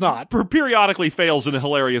does not. Periodically fails in a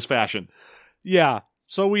hilarious fashion. Yeah,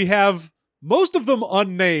 so we have most of them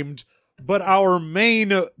unnamed, but our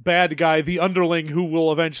main bad guy, the underling who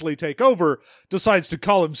will eventually take over, decides to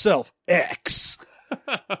call himself X.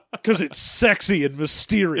 Because it's sexy and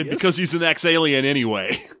mysterious. And because he's an ex-alien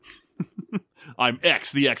anyway. I'm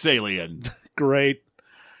X, the ex-alien. Great.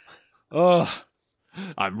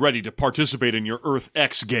 I'm ready to participate in your Earth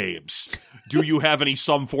X games. Do you have any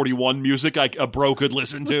Sum 41 music a bro could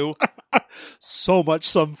listen to? So much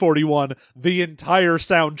Sum 41. The entire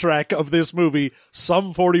soundtrack of this movie,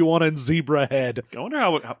 Sum 41 and Zebrahead. I wonder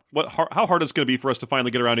how hard it's going to be for us to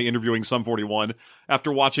finally get around to interviewing Sum 41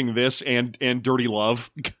 after watching this and Dirty Love.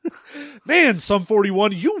 Man, Sum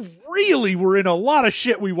 41, you really were in a lot of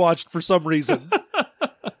shit we watched for some reason.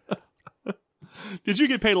 Did you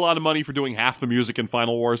get paid a lot of money for doing half the music in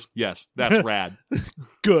Final Wars? Yes, that's rad.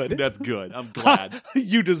 Good. That's good. I'm glad.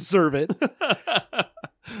 You deserve it.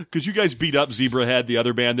 Because you guys beat up Zebrahead, the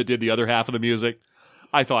other band that did the other half of the music.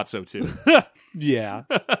 I thought so too. Yeah.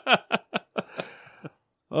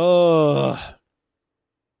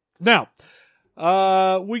 Now,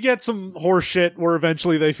 we get some horse shit where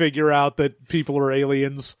eventually they figure out that people are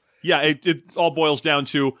aliens. Yeah, it all boils down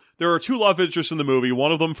to there are two love interests in the movie,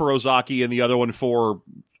 one of them for Ozaki and the other one for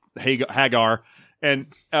Hagar.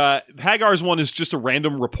 And Hagar's one is just a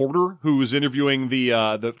random reporter who was interviewing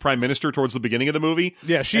the prime minister towards the beginning of the movie.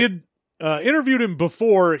 Yeah, she had interviewed him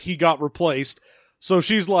before he got replaced. So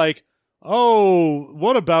she's like, "Oh,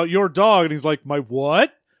 what about your dog?" And he's like, "My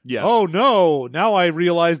what?" Yes. "Oh no, now I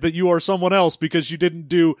realize that you are someone else because you didn't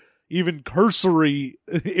do even cursory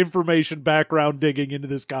information background digging into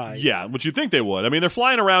this guy." Yeah, which you'd think they would. I mean, they're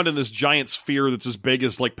flying around in this giant sphere that's as big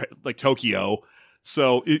as like Tokyo.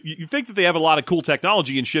 So you think that they have a lot of cool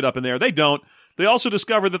technology and shit up in there. They don't. They also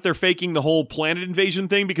discover that they're faking the whole planet invasion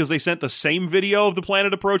thing because they sent the same video of the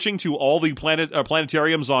planet approaching to all the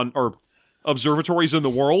planetariums or observatories in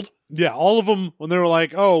the world. Yeah, all of them, when they were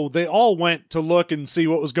like, oh, they all went to look and see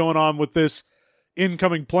what was going on with this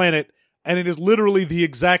incoming planet, and it is literally the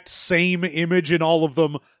exact same image in all of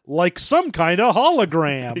them, like some kind of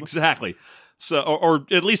hologram. Exactly. So, or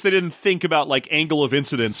at least they didn't think about like angle of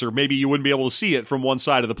incidence, or maybe you wouldn't be able to see it from one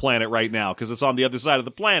side of the planet right now because it's on the other side of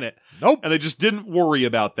the planet. Nope. And they just didn't worry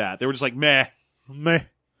about that. They were just like, meh.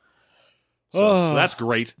 So that's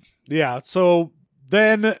great. Yeah. So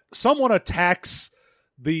then someone attacks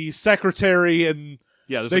the secretary, and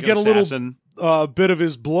they like get a little bit of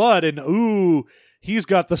his blood, and ooh, he's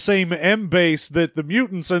got the same M base that the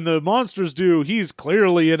mutants and the monsters do. He's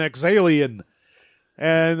clearly an ex-alien.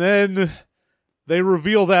 And then they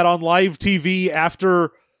reveal that on live TV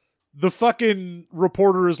after the fucking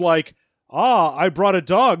reporter is like, I brought a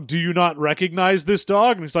dog. Do you not recognize this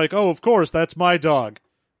dog? And he's like, oh, of course, that's my dog.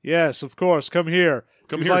 Yes, of course, come here.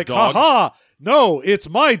 He's here, like, dog. Ha! No, it's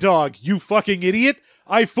my dog, you fucking idiot.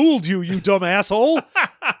 I fooled you, you dumb asshole.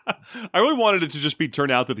 I really wanted it to just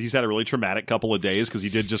turn out that he's had a really traumatic couple of days because he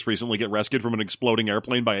did just recently get rescued from an exploding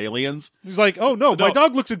airplane by aliens. He's like, oh no, my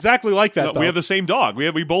dog looks exactly like that. No, we have the same dog.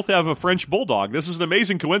 We both have a French bulldog. This is an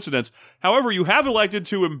amazing coincidence. However, you have elected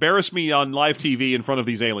to embarrass me on live TV in front of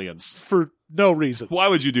these aliens. For no reason. Why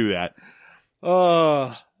would you do that?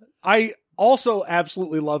 I also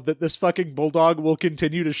absolutely love that this fucking bulldog will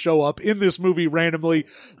continue to show up in this movie randomly.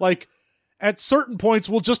 Like, at certain points,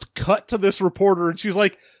 we'll just cut to this reporter, and she's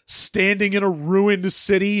like standing in a ruined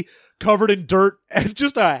city covered in dirt, and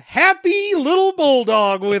just a happy little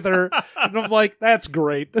bulldog with her. And I'm like, that's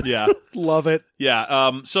great. Yeah. Love it.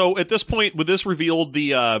 Yeah. So at this point, with this revealed,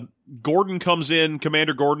 the Gordon comes in,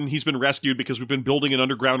 Commander Gordon. He's been rescued because we've been building an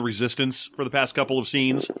underground resistance for the past couple of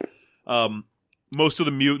scenes. Most of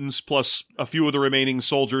the mutants, plus a few of the remaining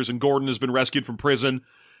soldiers, and Gordon has been rescued from prison.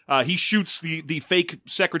 He shoots the fake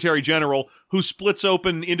Secretary General, who splits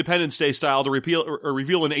open Independence Day style to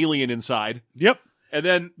reveal an alien inside. Yep. And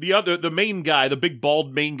then the main guy, the big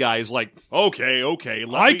bald main guy, is like, okay.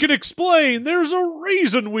 I can explain. There's a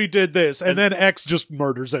reason we did this. And then X just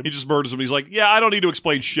murders him. He just murders him. He's like, yeah, I don't need to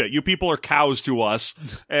explain shit. You people are cows to us,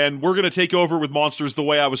 and we're going to take over with monsters the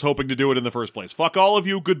way I was hoping to do it in the first place. Fuck all of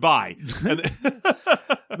you. Goodbye. And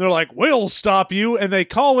they're like, we'll stop you. And they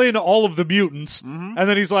call in all of the mutants. And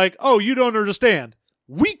then he's like, oh, you don't understand.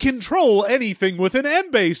 We control anything with an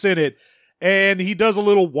M base in it. And he does a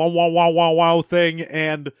little wow, wow, wow, wow, wow thing,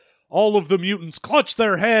 and all of the mutants clutch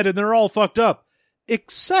their head, and they're all fucked up.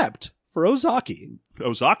 Except for Ozaki.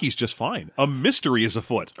 Ozaki's just fine. A mystery is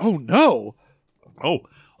afoot. Oh, no. Oh,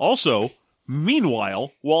 also,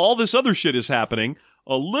 meanwhile, while all this other shit is happening,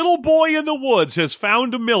 a little boy in the woods has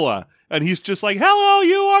found Milla, and he's just like, hello,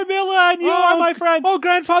 you are Milla, and you are my friend. Oh,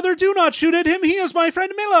 grandfather, do not shoot at him. He is my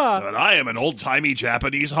friend Milla. But I am an old-timey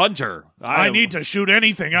Japanese hunter. I need to shoot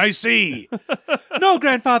anything I see. No,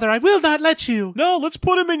 grandfather, I will not let you. No, let's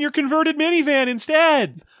put him in your converted minivan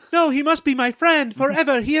instead. No, he must be my friend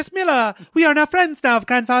forever. He is Milla. We are now friends now,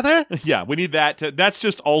 grandfather. Yeah, we need that. That's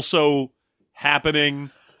just also happening.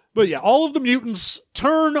 But yeah, all of the mutants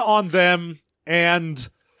turn on them and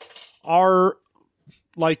are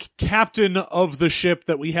like captain of the ship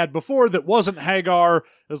that we had before that wasn't Hagar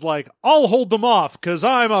is like, I'll hold them off because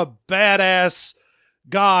I'm a badass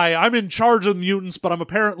guy. I'm in charge of mutants, but I'm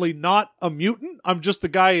apparently not a mutant. I'm just the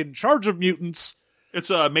guy in charge of mutants. It's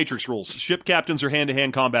Matrix rules. Ship captains are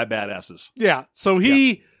hand-to-hand combat badasses. Yeah, so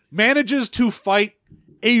he manages to fight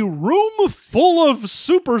a room full of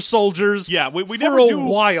super soldiers. Yeah, we for never a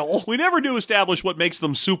while. We never do establish what makes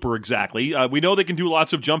them super exactly. We know they can do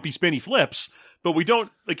lots of jumpy, spinny flips, but we don't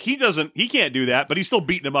like. He can't do that, but he's still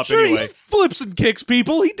beating them up anyway. He flips and kicks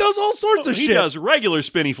people. He does all sorts of shit. He does regular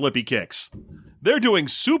spinny flippy kicks. They're doing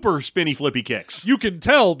super spinny flippy kicks. You can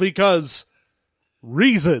tell because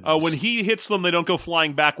reasons. When he hits them, they don't go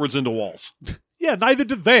flying backwards into walls. Yeah, neither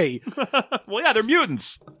do they. Well, yeah, they're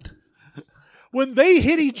mutants. When they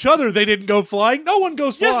hit each other, they didn't go flying. No one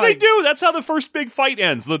goes flying. Yes, they do. That's how the first big fight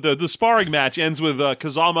ends. The sparring match ends with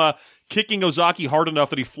Kazama kicking Ozaki hard enough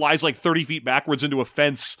that he flies like 30 feet backwards into a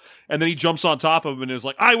fence, and then he jumps on top of him and is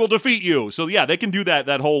like, I will defeat you. So yeah, they can do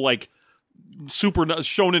that whole like super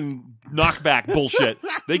shonen knockback bullshit.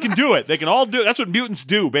 They can do it. They can all do it. That's what mutants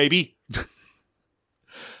do, baby.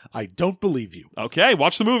 I don't believe you. Okay,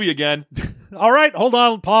 watch the movie again. All right, hold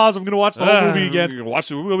on, pause. I'm going to watch the whole movie again.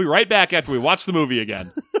 We'll be right back after we watch the movie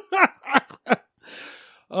again.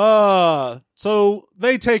 So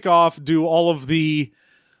they take off, do all of the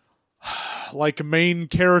like main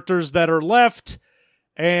characters that are left,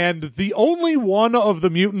 and the only one of the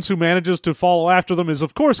mutants who manages to follow after them is,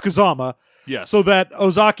 of course, Kazama. Yes. So that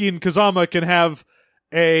Ozaki and Kazama can have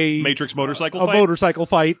a Matrix motorcycle fight. Motorcycle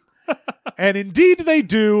fight. And indeed they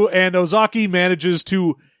do, and Ozaki manages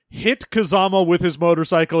to hit Kazama with his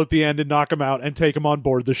motorcycle at the end and knock him out and take him on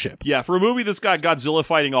board the ship. Yeah, for a movie that's got Godzilla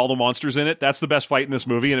fighting all the monsters in it, that's the best fight in this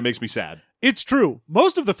movie, and it makes me sad. It's true.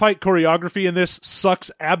 Most of the fight choreography in this sucks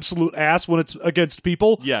absolute ass when it's against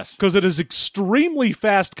people. Yes. Because it is extremely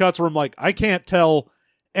fast cuts where I'm like, I can't tell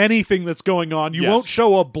anything that's going on. You won't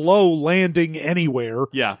show a blow landing anywhere.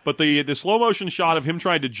 Yeah, but the slow motion shot of him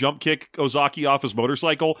trying to jump kick Ozaki off his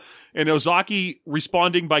motorcycle, and Ozaki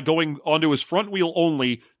responding by going onto his front wheel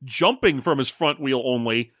only, jumping from his front wheel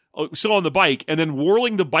only, still on the bike, and then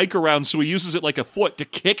whirling the bike around so he uses it like a foot to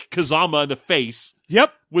kick Kazama in the face.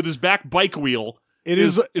 Yep. With his back bike wheel.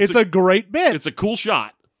 It's a great bit. It's a cool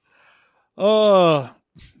shot. So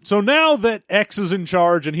now that X is in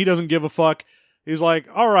charge and he doesn't give a fuck, he's like,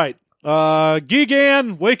 all right,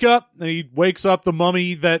 Gigan, wake up. And he wakes up the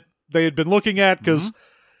mummy that they had been looking at because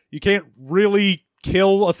you can't really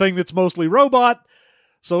kill a thing that's mostly robot.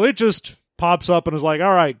 So it just pops up and is like,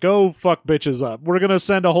 all right, go fuck bitches up. We're going to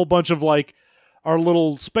send a whole bunch of like our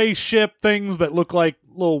little spaceship things that look like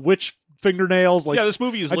little witch fingernails. Like, yeah, this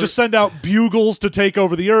movie is... I just send out bugles to take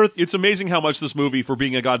over the Earth. It's amazing how much this movie, for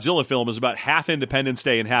being a Godzilla film, is about half Independence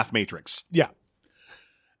Day and half Matrix. Yeah.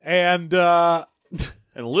 And a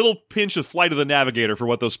little pinch of Flight of the Navigator for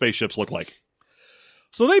what those spaceships look like.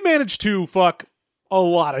 So they managed to fuck a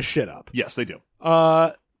lot of shit up. Yes, they do.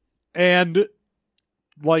 And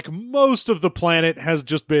like most of the planet has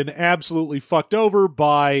just been absolutely fucked over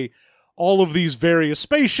by all of these various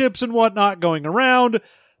spaceships and whatnot going around.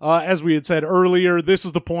 As we had said earlier, this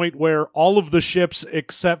is the point where all of the ships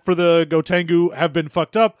except for the Gotengu have been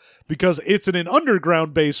fucked up because it's in an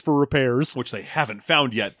underground base for repairs. Which they haven't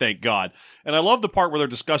found yet, thank God. And I love the part where they're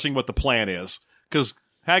discussing what the plan is. Because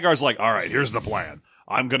Hagar's like, all right, here's the plan.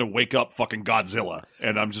 I'm going to wake up fucking Godzilla.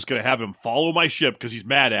 And I'm just going to have him follow my ship because he's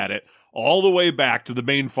mad at it all the way back to the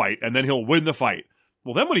main fight. And then he'll win the fight.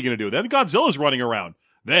 Well, then what are you going to do? Then Godzilla's running around.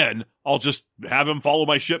 Then I'll just have him follow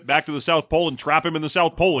my ship back to the South Pole and trap him in the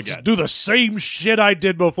South Pole again. Just do the same shit I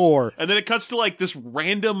did before. And then it cuts to like this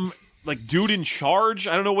random like dude in charge.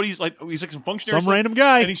 I don't know what he's like. He's like some functionary. Some random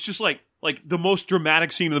guy. And he's just like the most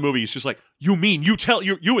dramatic scene in the movie. He's just like, you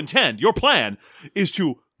intend, your plan is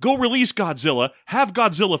to go release Godzilla, have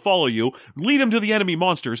Godzilla follow you, lead him to the enemy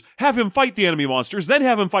monsters, have him fight the enemy monsters, then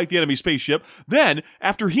have him fight the enemy spaceship. Then,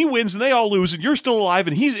 after he wins and they all lose and you're still alive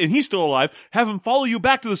and he's still alive, have him follow you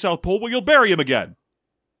back to the South Pole where you'll bury him again.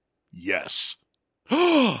 Yes.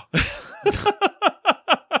 It's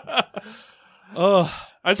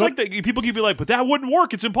like that people keep be like, but that wouldn't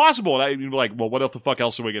work. It's impossible. And I'd be like, well, what the fuck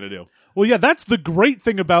else are we going to do? Well, yeah, that's the great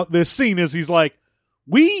thing about this scene is he's like,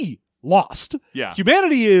 we lost. Yeah.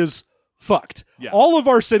 Humanity is fucked. Yeah. All of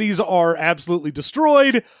our cities are absolutely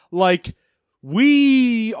destroyed. Like,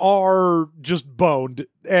 we are just boned,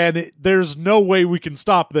 and there's no way we can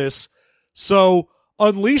stop this. So,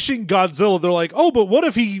 unleashing Godzilla, they're like, oh, but what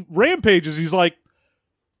if he rampages? He's like,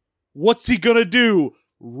 what's he gonna do?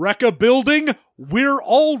 Wreck a building? We're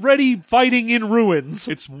already fighting in ruins.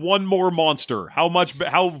 It's one more monster. How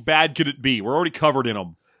bad could it be? We're already covered in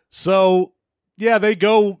them. So, yeah, they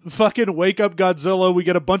go fucking wake up Godzilla. We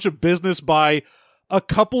get a bunch of business by a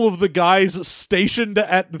couple of the guys stationed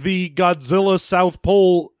at the Godzilla South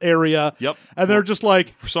Pole area. Yep. And they're just like...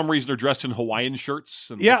 For some reason, they're dressed in Hawaiian shirts.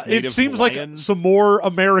 And yeah, it seems Hawaiian. Like some more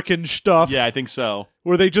American stuff. Yeah, I think so.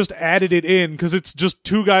 Where they just added it in, because it's just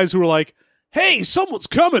two guys who are like, hey, someone's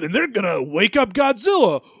coming, and they're gonna wake up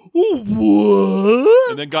Godzilla. What?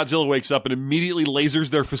 And then Godzilla wakes up and immediately lasers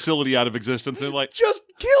their facility out of existence and like just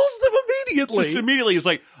kills them immediately. Just immediately he's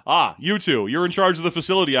like, you two, you're in charge of the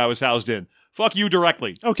facility I was housed in. Fuck you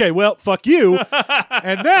directly. Okay, well, fuck you.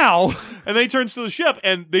 And now... And then he turns to the ship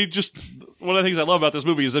and they just... One of the things I love about this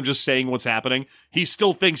movie is them just saying what's happening. He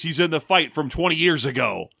still thinks he's in the fight from 20 years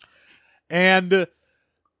ago. And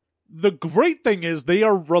the great thing is they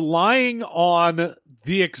are relying on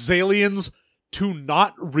the Exalians to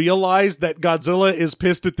not realize that Godzilla is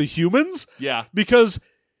pissed at the humans. Yeah. Because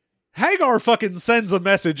Hagar fucking sends a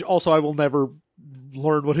message. Also, I will never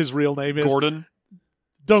learn what his real name is. Gordon?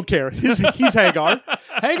 Don't care. He's Hagar.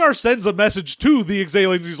 Hagar sends a message to the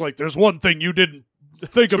Exalians. He's like, there's one thing you didn't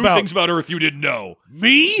think about. 2 things about Earth you didn't know.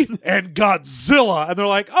 Me and Godzilla. And they're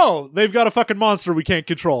like, oh, they've got a fucking monster we can't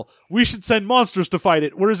control. We should send monsters to fight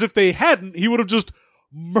it. Whereas if they hadn't, he would have just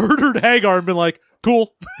murdered Hagar and been like,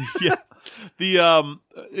 cool. Yeah.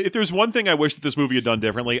 If there's one thing I wish that this movie had done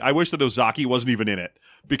differently, I wish that Ozaki wasn't even in it.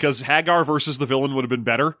 Because Hagar versus the villain would have been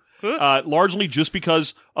better. Largely just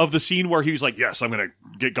because of the scene where he was like, yes, I'm going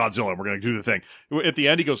to get Godzilla and we're going to do the thing. At the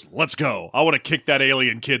end, he goes, let's go. I want to kick that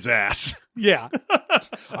alien kid's ass. Yeah.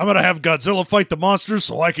 I'm going to have Godzilla fight the monsters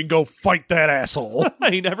so I can go fight that asshole.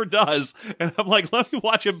 He never does. And I'm like, let me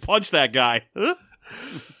watch him punch that guy.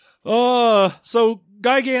 So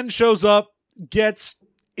Gigan shows up, gets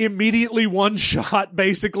immediately one shot,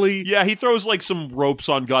 basically. Yeah, he throws like some ropes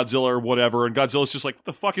on Godzilla or whatever, and Godzilla's just like, what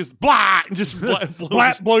the fuck is blah? And just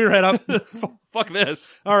blow your head up. Fuck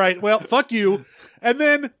this. All right, well, fuck you. And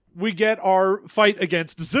then we get our fight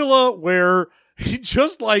against Zilla, where he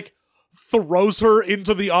just like throws her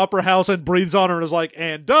into the opera house and breathes on her and is like,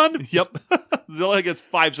 and done. Yep. Zilla gets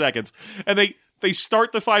 5 seconds. And they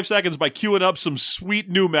start the 5 seconds by queuing up some sweet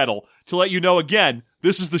new metal to let you know, again,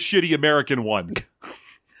 this is the shitty American one.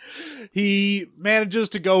 He manages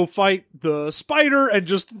to go fight the spider and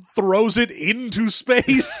just throws it into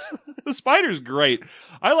space. The spider's great.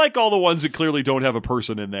 I like all the ones that clearly don't have a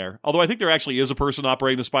person in there. Although I think there actually is a person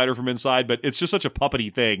operating the spider from inside, but it's just such a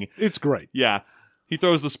puppety thing. It's great. Yeah. He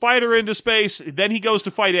throws the spider into space, then he goes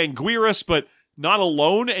to fight Anguirus, but not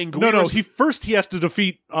alone. No, he has to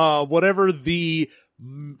defeat whatever the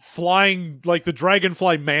flying, like the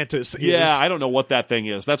dragonfly mantis is. Yeah, I don't know what that thing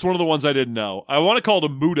is. That's one of the ones I didn't know. I want to call it a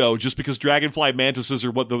Mudo just because dragonfly mantises are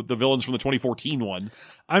what the villains from the 2014 one.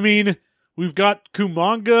 I mean, we've got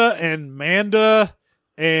Kumanga and Manda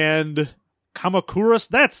and Kamakuras.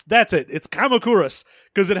 That's it. It's Kamakuras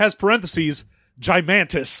because it has parentheses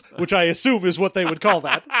Gimantis, which I assume is what they would call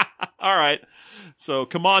that. All right. So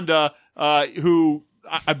Kamanda, who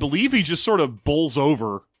I believe he just sort of bowls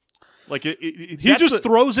over. Like he just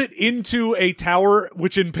throws it into a tower,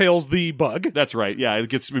 which impales the bug. That's right. Yeah, it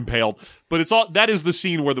gets impaled. But that is the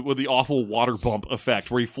scene where the awful water bump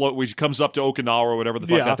effect, where he comes up to Okinawa or whatever the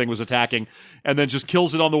fuck that thing was attacking, and then just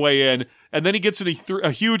kills it on the way in. And then he gets in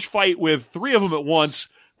a huge fight with 3 of them at once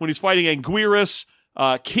when he's fighting Anguirus,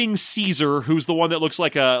 King Caesar, who's the one that looks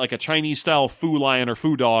like a Chinese style foo lion or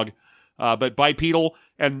foo dog, but bipedal,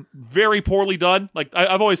 and very poorly done. Like,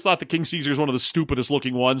 I've always thought that King Caesar is one of the stupidest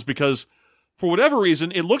looking ones because, for whatever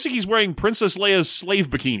reason, it looks like he's wearing Princess Leia's slave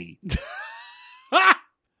bikini.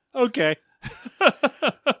 Okay.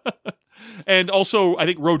 And also, I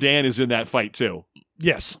think Rodan is in that fight, too.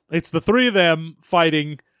 Yes, it's the three of them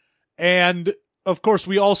fighting, and of course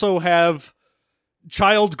we also have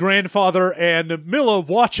child grandfather and Milla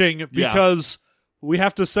watching because we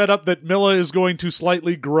have to set up that Milla is going to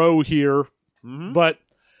slightly grow here, but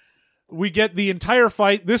we get the entire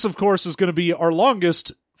fight. This, of course, is going to be our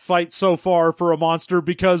longest fight so far for a monster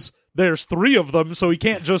because there's three of them, so he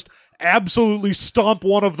can't just absolutely stomp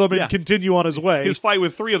one of them and continue on his way. His fight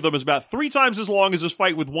with three of them is about 3 times as long as his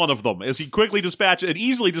fight with one of them, as he quickly dispatches and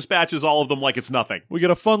easily dispatches all of them like it's nothing. We get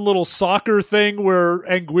a fun little soccer thing where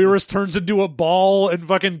Anguirus turns into a ball and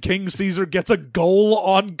fucking King Caesar gets a goal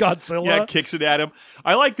on Godzilla. Yeah, kicks it at him.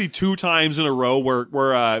 I like the 2 times in a row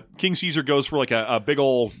where King Caesar goes for like a big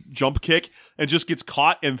ol' jump kick and just gets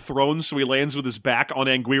caught and thrown, so he lands with his back on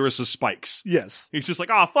Anguirus' spikes. Yes. He's just like,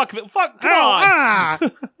 fuck, come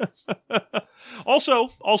on!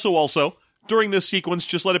 Also, during this sequence,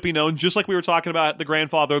 just let it be known, just like we were talking about the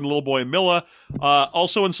grandfather and the little boy and Milla,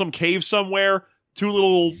 also in some cave somewhere, 2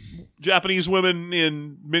 little Japanese women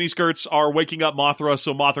in miniskirts are waking up Mothra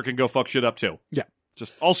so Mothra can go fuck shit up too. Yeah.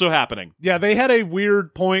 Just also happening. Yeah, they had a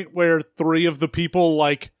weird point where 3 of the people,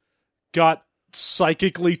 got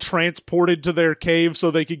psychically transported to their cave so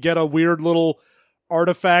they could get a weird little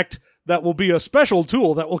artifact that will be a special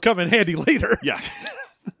tool that will come in handy later. Yeah.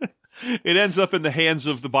 It ends up in the hands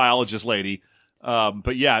of the biologist lady.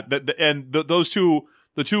 But yeah, those two,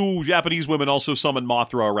 the 2 Japanese women also summon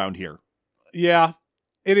Mothra around here. Yeah,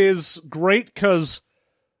 it is great because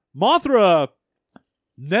Mothra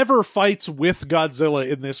never fights with Godzilla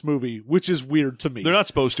in this movie, which is weird to me. They're not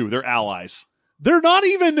supposed to. They're allies. They're not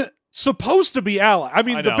even supposed to be allies. I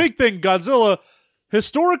mean, the big thing, Godzilla,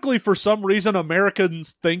 historically, for some reason,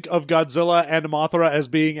 Americans think of Godzilla and Mothra as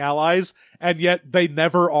being allies, and yet they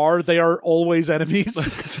never are. They are always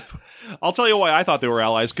enemies. I'll tell you why I thought they were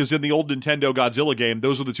allies, because in the old Nintendo Godzilla game,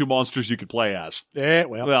 those were the 2 monsters you could play as. Yeah,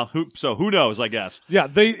 well. Who knows, I guess. Yeah,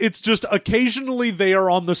 it's just occasionally they are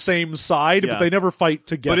on the same side, but they never fight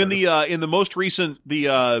together. But in the most recent,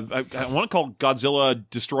 I want to call it Godzilla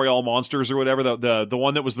Destroy All Monsters or whatever, the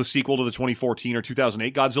one that was the sequel to the 2014 or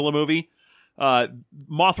 2008 Godzilla movie,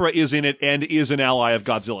 Mothra is in it and is an ally of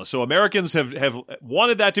Godzilla. So Americans have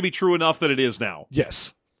wanted that to be true enough that it is now.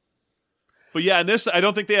 Yes. But yeah, in this, I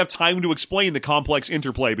don't think they have time to explain the complex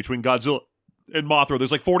interplay between Godzilla and Mothra.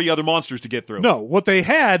 There's like 40 other monsters to get through. No, what they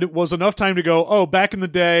had was enough time to go, back in the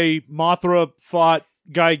day, Mothra fought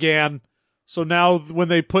Gigan. So now when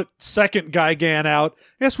they put second Gigan out,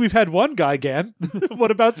 yes, we've had one Gigan.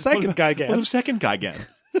 What about second Gigan? What about second Gigan?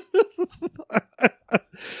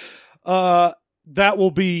 That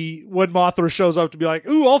will be when Mothra shows up to be like,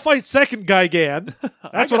 ooh, I'll fight second Gigan.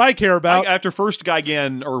 That's what I care about. After first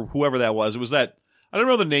Gigan, or whoever that was, it was that, I don't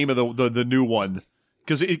know the name of the new one,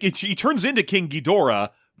 because he turns into King Ghidorah,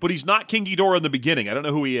 but he's not King Ghidorah in the beginning. I don't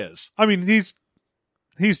know who he is. I mean, he's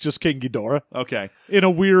just King Ghidorah. Okay. In a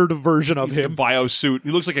weird version of him. In a bio suit.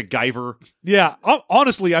 He looks like a Guyver. Yeah.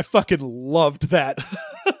 Honestly, I fucking loved that.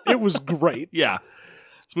 It was great. Yeah.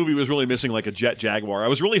 This movie was really missing like a Jet Jaguar. I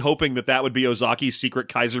was really hoping that would be Ozaki's secret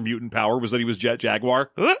Kaiser mutant power, was that he was Jet Jaguar.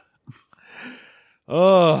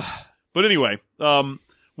 But anyway,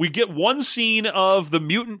 we get one scene of the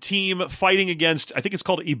mutant team fighting against, I think it's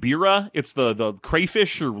called Ibira. It's the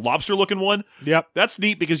crayfish or lobster looking one. Yep. That's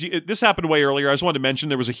neat because this happened way earlier. I just wanted to mention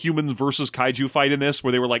there was a humans versus kaiju fight in this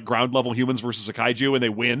where they were like ground level humans versus a kaiju and they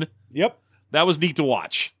win. Yep. That was neat to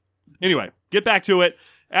watch. Anyway, get back to it.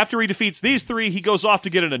 After he defeats these 3, he goes off to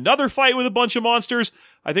get in another fight with a bunch of monsters.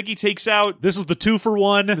 I think he takes out... This is the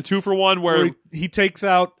 2-for-1. The 2-for-1 where he takes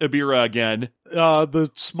out... Ibira again. The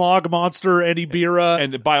smog monster and Ibira.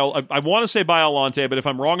 And I want to say Biolante, but if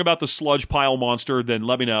I'm wrong about the sludge pile monster, then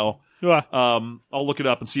let me know. I'll look it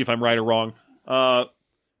up and see if I'm right or wrong.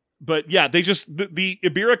 But yeah, they just... The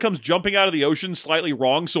Ibira comes jumping out of the ocean slightly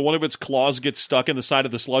wrong, so one of its claws gets stuck in the side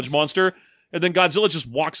of the sludge monster. And then Godzilla just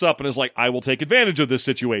walks up and is like, I will take advantage of this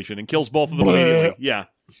situation, and kills both of them immediately. Yeah.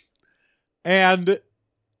 And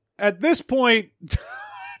at this point,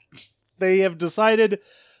 they have decided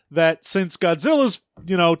that since Godzilla's,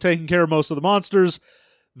 taking care of most of the monsters,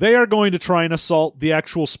 they are going to try and assault the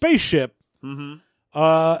actual spaceship. Mm-hmm.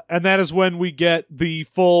 And that is when we get the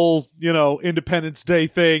full, Independence Day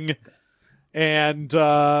thing. And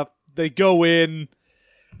they go in...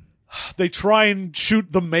 They try and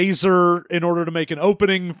shoot the mazer in order to make an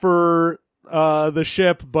opening for the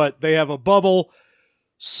ship, but they have a bubble.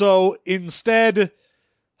 So instead,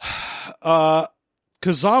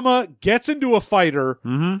 Kazama gets into a fighter,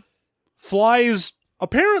 flies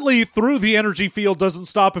apparently through the energy field, doesn't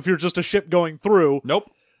stop if you're just a ship going through. Nope.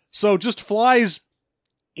 So just flies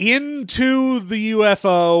into the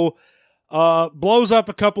UFO, blows up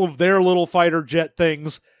a couple of their little fighter jet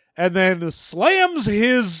things, and then slams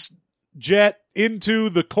his jet into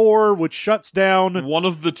the core, which shuts down one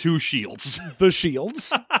of the two shields. The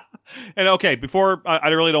shields. And okay, before I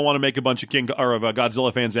really don't want to make a bunch of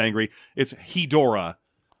Godzilla fans angry. It's Hedorah,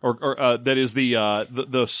 or that is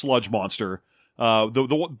the sludge monster.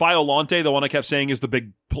 The Biolante, the one I kept saying, is the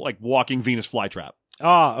big like walking Venus flytrap.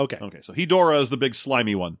 Ah, okay. Okay, so Hedorah is the big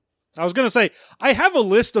slimy one. I was going to say, I have a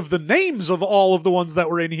list of the names of all of the ones that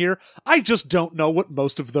were in here. I just don't know what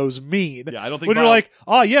most of those mean. Yeah, I don't think when you're like,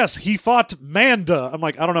 oh, yes, he fought Manda. I'm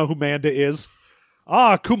like, I don't know who Manda is.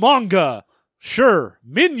 Ah, Kumanga. Sure.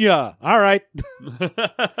 Minya. All right.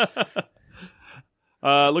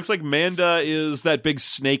 Looks like Manda is that big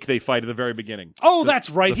snake they fight at the very beginning. Oh, that's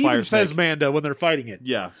right. He even snake says Manda when they're fighting it.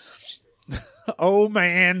 Yeah. Oh,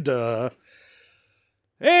 Manda.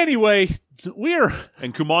 Anyway,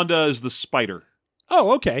 And Kumanda is the spider.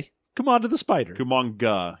 Oh, okay. Kumanda the spider.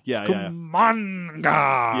 Kumanga. Yeah. Kumanga.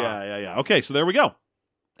 Yeah. Okay, so there we go.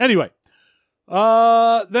 Anyway.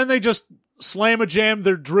 Then they just slam-a-jam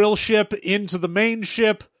their drill ship into the main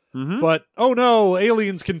ship. But, oh no,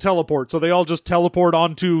 aliens can teleport. So they all just teleport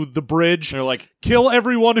onto the bridge. They're like, kill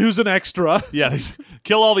everyone who's an extra. Yeah,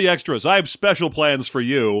 kill all the extras. I have special plans for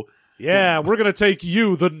you. Yeah, we're going to take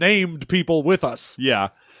you, the named people, with us. Yeah.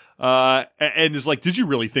 And it's like, did you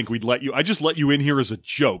really think we'd let you? I just let you in here as a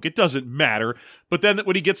joke. It doesn't matter. But then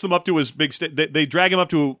when he gets them up to his big, they drag him up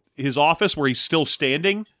to his office where he's still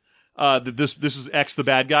standing. This is X, the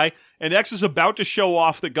bad guy. And X is about to show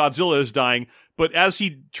off that Godzilla is dying. But as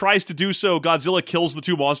he tries to do so, Godzilla kills the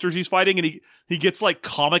two monsters he's fighting, and he gets like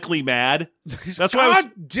comically mad. That's why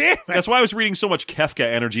That's why I was reading so much Kefka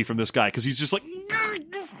energy from this guy, because he's just like,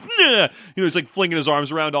 he's like flinging his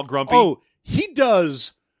arms around, all grumpy. Oh, he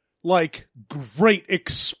does like great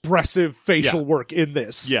expressive facial work in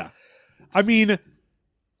this. Yeah, I mean,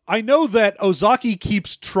 I know that Ozaki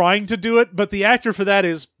keeps trying to do it, but the actor for that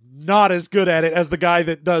is not as good at it as the guy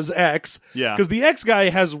that does X. Yeah, because the X guy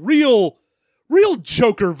has real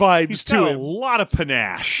Joker vibes He's to got him. A lot of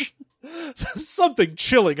panache. Something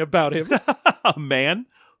chilling about him. A man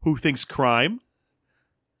who thinks crime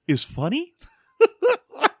is funny?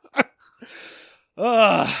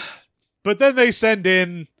 But then they send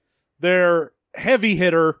in their heavy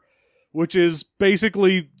hitter, which is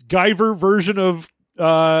basically Guyver version of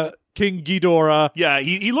King Ghidorah. Yeah,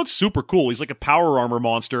 he looks super cool. He's like a power armor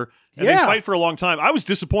monster. And they fight for a long time. I was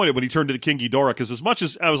disappointed when he turned into King Ghidorah, because as much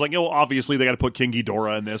as I was like, obviously they got to put King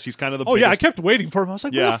Ghidorah in this. He's kind of the biggest. Yeah, I kept waiting for him. I was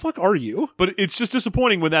like, where the fuck are you? But it's just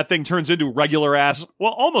disappointing when that thing turns into regular ass,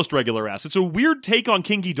 well, almost regular ass. It's a weird take on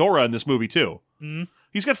King Ghidorah in this movie, too.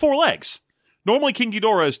 He's got 4 legs. Normally, King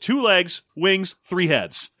Ghidorah has 2 legs, wings, 3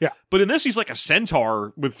 heads. Yeah. But in this, he's like a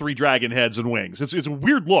centaur with 3 dragon heads and wings. It's a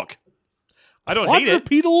weird look. I don't hate it.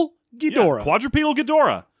 Quadrupedal Ghidorah. Yeah, quadrupedal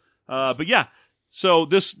Ghidorah. But yeah. So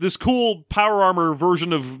this cool power armor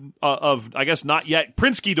version of I guess not yet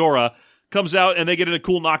Prince Ghidorah comes out, and they get in a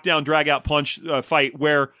cool knockdown drag out punch fight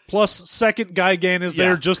where plus second Gigan is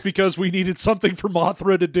there just because we needed something for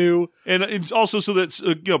Mothra to do, and also so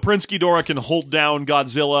that Prince Ghidorah can hold down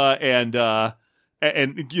Godzilla and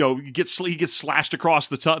he gets slashed across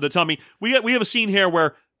the tummy. We have a scene here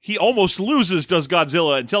where he almost loses, does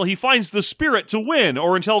Godzilla, until he finds the spirit to win,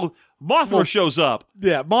 or until Mothra shows up.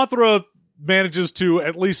 Yeah, Mothra manages to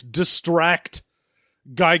at least distract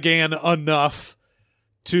Gigan enough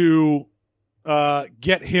to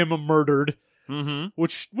get him murdered,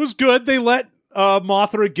 which was good. They let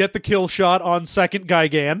Mothra get the kill shot on second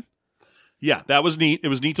Gigan. Yeah, that was neat. It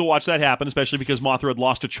was neat to watch that happen, especially because Mothra had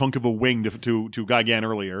lost a chunk of a wing to Gigan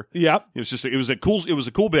earlier. Yep. It was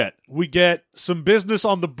a cool bit. We get some business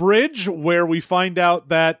on the bridge where we find out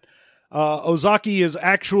that Ozaki is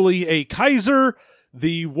actually a Kaiser,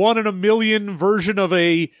 the 1 in a million version of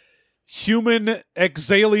a human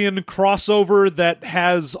Exalien crossover that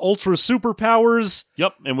has ultra superpowers.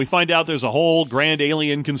 Yep, and we find out there's a whole grand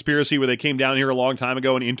alien conspiracy where they came down here a long time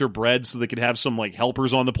ago and interbred so they could have some like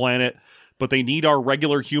helpers on the planet, but they need our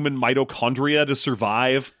regular human mitochondria to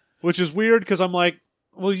survive. Which is weird, because I'm like,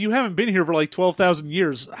 well, you haven't been here for like 12,000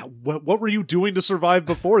 years. What were you doing to survive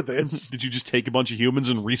before this? Did you just take a bunch of humans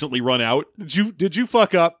and recently run out? Did you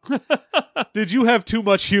fuck up? Did you have too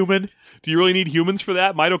much human? Do you really need humans for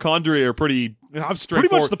that? Mitochondria are pretty straightforward. Pretty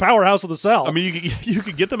much the powerhouse of the cell. I mean, you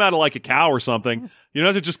could get them out of like a cow or something. You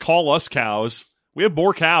don't have to just call us cows. We have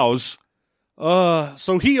more cows.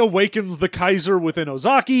 So he awakens the Kaiser within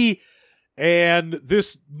Ozaki, and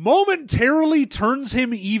this momentarily turns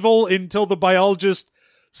him evil until the biologist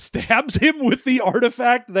stabs him with the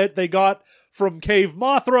artifact that they got from Cave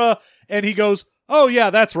Mothra, and he goes, "Oh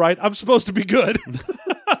yeah, that's right. I'm supposed to be good."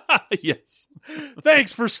 Yes.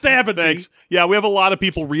 Thanks for stabbing me. Yeah, we have a lot of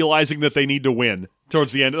people realizing that they need to win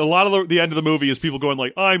towards the end. A lot of the end of the movie is people going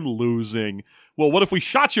like, "I'm losing." Well, what if we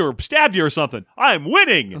shot you or stabbed you or something? I'm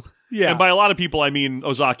winning. Yeah. And by a lot of people, I mean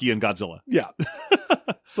Ozaki and Godzilla. Yeah.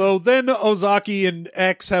 So then Ozaki and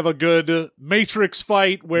X have a good Matrix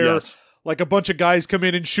fight where Yes. like a bunch of guys come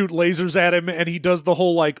in and shoot lasers at him, and he does the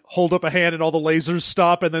whole like hold up a hand and all the lasers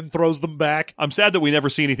stop and then throws them back. I'm sad that we never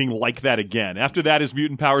see anything like that again. After that, his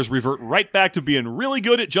mutant powers revert right back to being really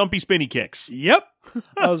good at jumpy spinny kicks. Yep.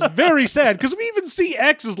 I was very sad because we even see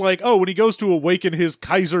X is like, oh, when he goes to awaken his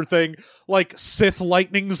Kaiser thing, like Sith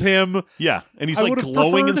lightnings him. Yeah, and he's I like would've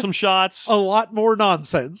glowing in preferred some shots. A lot more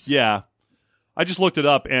nonsense. Yeah. I just looked it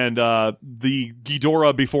up, and the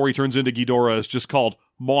Ghidorah before he turns into Ghidorah is just called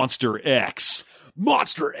Monster X.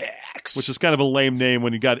 Monster X. Which is kind of a lame name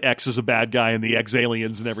when you got X as a bad guy and the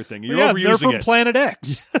X-aliens and everything. You're yeah, overusing they're from it. Planet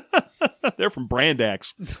X. They're from Brand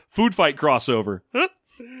X. Food fight crossover.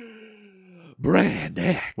 Brand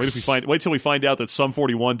X. Wait till we find out that Sum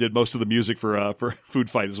 41 did most of the music for Food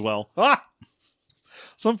Fight as well. Ah!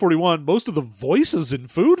 Sum 41, most of the voices in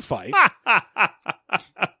Food Fight.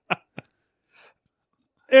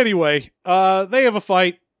 Anyway, they have a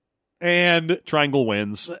fight, and Triangle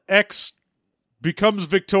wins. X becomes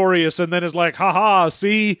victorious and then is like, haha,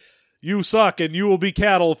 see, you suck and you will be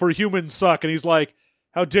cattle for humans suck. And he's like,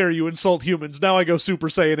 how dare you insult humans? Now I go Super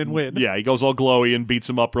Saiyan and win. Yeah, he goes all glowy and beats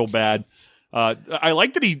him up real bad. I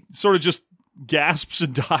like that he sort of just gasps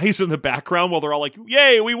and dies in the background while they're all like,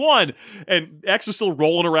 yay, we won. And X is still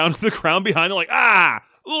rolling around on the ground behind them like,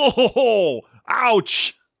 oh,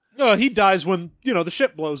 ouch. He dies when, the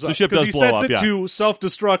ship blows up. The ship does he blow sets up, it yeah. to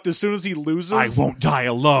self-destruct as soon as he loses. I won't die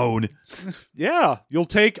alone. Yeah, you'll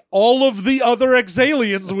take all of the other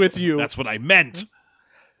Exaliens with you. That's what I meant.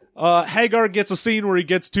 Hagar gets a scene where he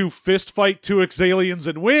gets to fist fight two Exaliens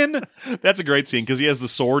and win. That's a great scene because he has the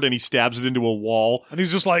sword and he stabs it into a wall. And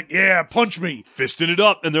he's just like, yeah, punch me. Fisting it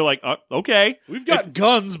up. And they're like, okay. We've got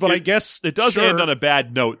guns, but I guess it does sure. end on a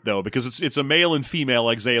bad note, though, because it's a male and female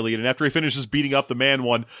Exalien. And after he finishes beating up the man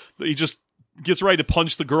one, he just gets ready to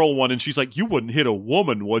punch the girl one. And she's like, you wouldn't hit a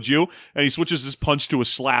woman, would you? And he switches his punch to a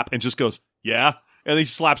slap and just goes, yeah. And he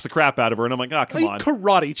slaps the crap out of her, and I'm like, come on. He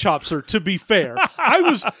karate chops her, to be fair.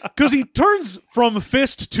 Because he turns from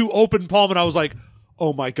fist to open palm, and I was like,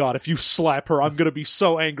 oh my god, if you slap her, I'm going to be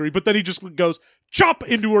so angry. But then he just goes, chop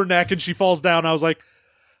into her neck, and she falls down. I was like,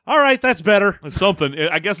 all right, that's better. It's something.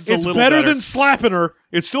 I guess it's a little better than slapping her.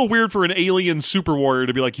 It's still weird for an alien super warrior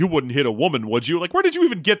to be like, you wouldn't hit a woman, would you? Like, where did you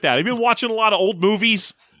even get that? Have you been watching a lot of old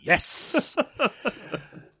movies? Yes.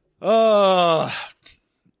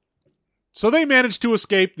 So they manage to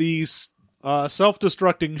escape the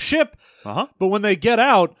self-destructing ship, but when they get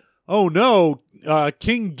out, oh no,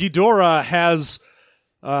 King Ghidorah has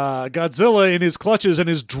Godzilla in his clutches and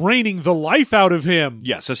is draining the life out of him.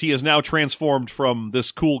 Yes, as he is now transformed from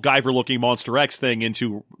this cool Guyver-looking Monster X thing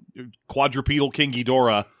into quadrupedal King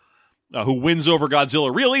Ghidorah, who wins over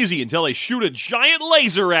Godzilla real easy until they shoot a giant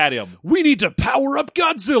laser at him. We need to power up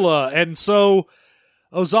Godzilla, and so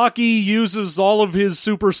Ozaki uses all of his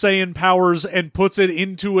Super Saiyan powers and puts it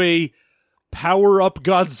into a power-up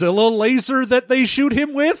Godzilla laser that they shoot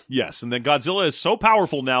him with? Yes, and then Godzilla is so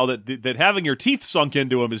powerful now that having your teeth sunk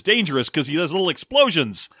into him is dangerous because he does little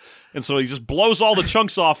explosions. And so he just blows all the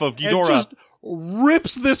chunks off of Ghidorah. And just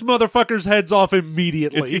rips this motherfucker's heads off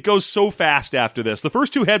immediately. It goes so fast after this. The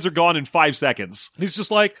first two heads are gone in 5 seconds. He's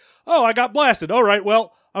just like, oh, I got blasted. All right,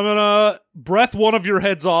 well, I'm going to breath one of your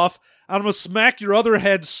heads off. I'm going to smack your other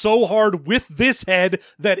head so hard with this head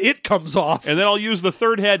that it comes off. And then I'll use the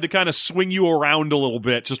third head to kind of swing you around a little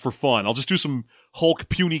bit just for fun. I'll just do some Hulk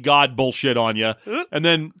puny god bullshit on you. And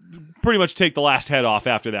then pretty much take the last head off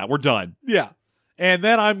after that. We're done. Yeah. And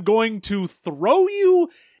then I'm going to throw you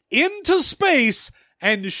into space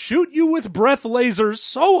and shoot you with breath lasers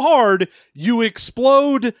so hard you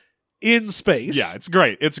explode in space. Yeah, it's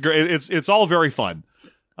great. It's great. It's all very fun.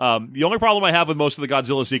 The only problem I have with most of the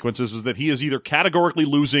Godzilla sequences is that he is either categorically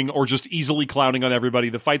losing or just easily clowning on everybody.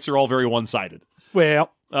 The fights are all very one-sided.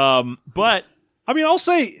 Well, but I mean, I'll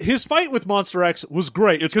say his fight with Monster X was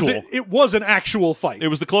great. It's because cool. it was an actual fight. It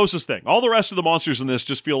was the closest thing. All the rest of the monsters in this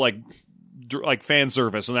just feel like fan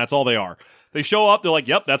service, and that's all they are. They show up, they're like,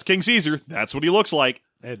 yep, that's King Caesar. That's what he looks like.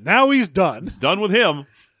 And now he's done. Done with him.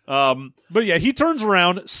 But yeah, he turns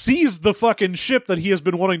around, sees the fucking ship that he has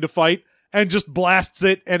been wanting to fight, and just blasts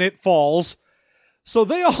it, and it falls. So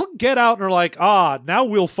they all get out and are like, now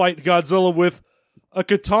we'll fight Godzilla with a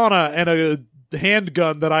katana and a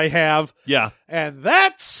handgun that I have. Yeah. And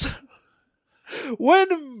that's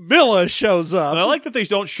when Milla shows up. And I like that they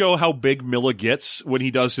don't show how big Milla gets when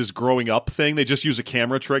he does his growing up thing. They just use a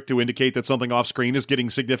camera trick to indicate that something off screen is getting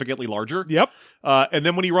significantly larger. Yep. And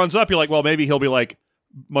then when he runs up, you're like, well, maybe he'll be like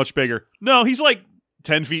much bigger. No, he's like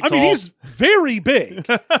 10 feet tall. I mean, he's very big.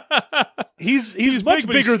 he's much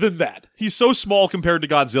bigger than that. He's so small compared to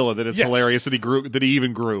Godzilla that it's hilarious that he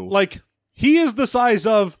even grew. Like, he is the size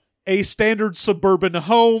of a standard suburban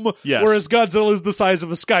home, whereas Godzilla is the size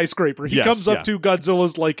of a skyscraper. He comes up to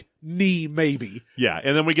Godzilla's, like, knee, maybe. Yeah,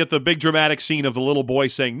 and then we get the big dramatic scene of the little boy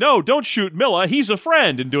saying, no, don't shoot Milla, he's a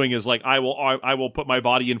friend, and doing his, like, I will put my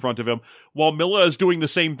body in front of him, while Milla is doing the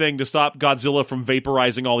same thing to stop Godzilla from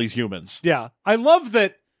vaporizing all these humans. Yeah, I love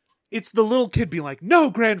that it's the little kid being like,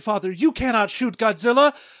 no, grandfather, you cannot shoot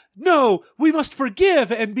Godzilla. No, we must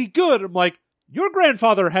forgive and be good. I'm like, your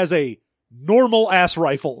grandfather has a normal-ass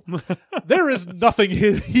rifle. There is nothing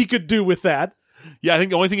he could do with that. Yeah, I think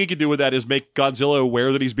the only thing he could do with that is make Godzilla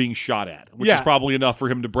aware that he's being shot at, which is probably enough for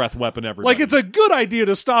him to breath weapon everybody. Like, it's a good idea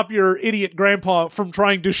to stop your idiot grandpa from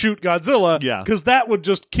trying to shoot Godzilla, because that would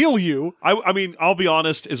just kill you. I mean, I'll be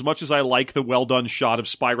honest, as much as I like the well-done shot of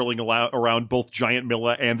spiraling around both giant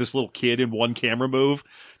Milla and this little kid in one camera move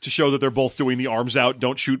to show that they're both doing the arms out,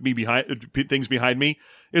 don't shoot me things behind me,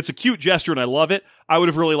 it's a cute gesture and I love it. I would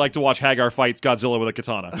have really liked to watch Hagar fight Godzilla with a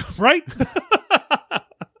katana. Right?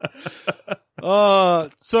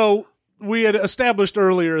 So we had established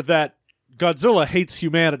earlier that Godzilla hates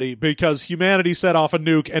humanity because humanity set off a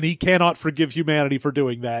nuke and he cannot forgive humanity for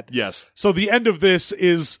doing that. Yes. So the end of this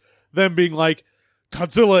is them being like,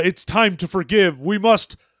 Godzilla, it's time to forgive. We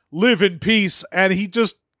must live in peace. And he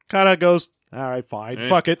just kind of goes, all right, fine,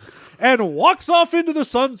 fuck it, and walks off into the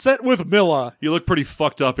sunset with Milla. You look pretty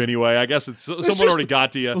fucked up anyway. I guess someone already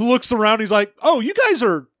got to you. Looks around, he's like, oh, you guys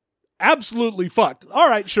are absolutely fucked. All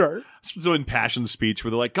right, sure. So impassioned speech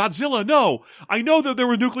where they're like, Godzilla, no, I know that there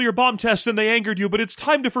were nuclear bomb tests and they angered you, but it's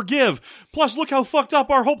time to forgive. Plus, look how fucked up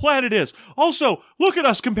our whole planet is. Also, look at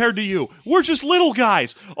us compared to you. We're just little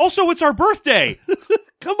guys. Also, it's our birthday.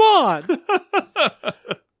 Come on.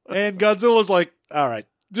 And Godzilla's like, all right,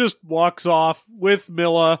 just walks off with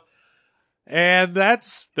Milla. And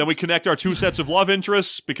then we connect our two sets of love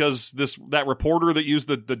interests because that reporter that used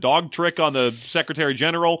the dog trick on the Secretary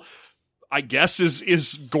General, I guess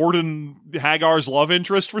is Gordon Hagar's love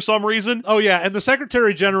interest for some reason. Oh yeah, and the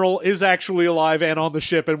Secretary General is actually alive and on the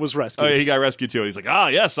ship and was rescued. Oh yeah, he got rescued too. He's like,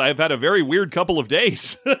 yes, I've had a very weird couple of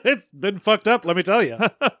days. It's been fucked up, let me tell you.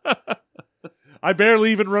 I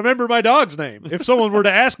barely even remember my dog's name. If someone were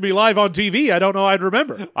to ask me live on TV, I don't know I'd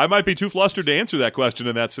remember. I might be too flustered to answer that question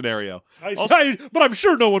in that scenario. But I'm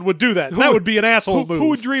sure no one would do that. That would be an asshole move. Who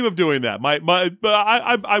would dream of doing that?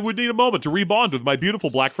 I would need a moment to rebond with my beautiful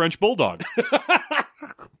black French bulldog.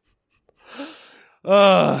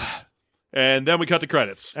 And then we cut to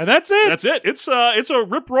credits. And that's it. That's it. It's a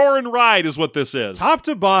rip-roaring ride is what this is. Top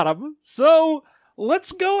to bottom. So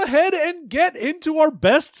let's go ahead and get into our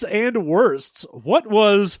bests and worsts. What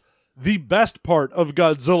was the best part of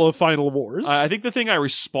Godzilla Final Wars? I think the thing I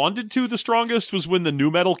responded to the strongest was when the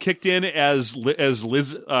new metal kicked in as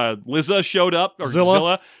Lizza showed up, or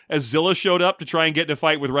Zilla showed up to try and get in a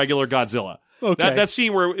fight with regular Godzilla. Okay. That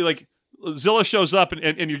scene where like Zilla shows up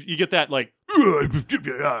and you get that like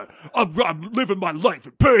I'm living my life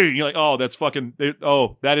in pain. You're like, oh, that's fucking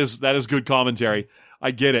that is good commentary.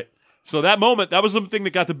 I get it. So that moment, that was the thing that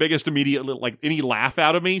got the biggest immediate, like, any laugh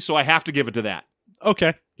out of me, so I have to give it to that.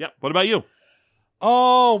 Okay. Yeah. What about you?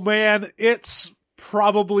 Oh, man, it's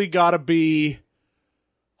probably gotta be,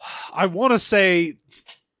 I want to say,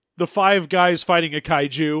 the 5 guys fighting a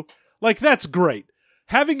kaiju. Like, that's great.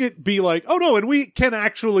 Having it be like, oh no, and we can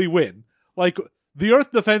actually win. Like, the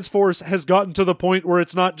Earth Defense Force has gotten to the point where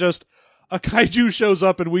it's not just a kaiju shows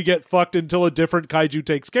up and we get fucked until a different kaiju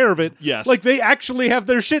takes care of it. Yes. Like, they actually have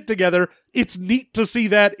their shit together. It's neat to see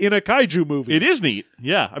that in a kaiju movie. It is neat.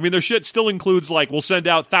 Yeah. I mean, their shit still includes, like, we'll send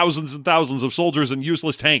out thousands and thousands of soldiers and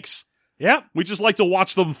useless tanks. Yeah. We just like to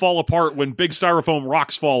watch them fall apart when big styrofoam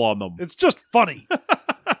rocks fall on them. It's just funny.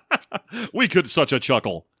 We could such a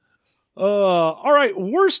chuckle. All right.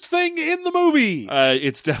 Worst thing in the movie.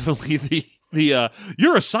 It's definitely the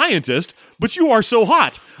you're a scientist, but you are so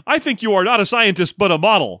hot. I think you are not a scientist, but a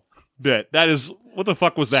model bit. That is, what the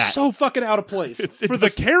fuck was that? So fucking out of place. For the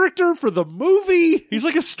character, for the movie. He's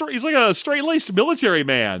like a straight-laced military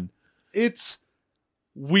man. It's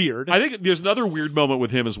weird. I think there's another weird moment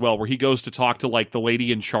with him as well, where he goes to talk to like the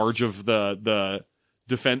lady in charge of the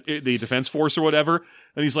defense force or whatever.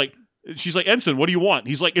 And she's like, Ensign, what do you want?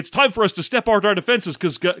 He's like, it's time for us to step out our defenses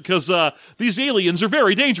because these aliens are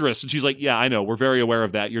very dangerous. And she's like, yeah, I know. We're very aware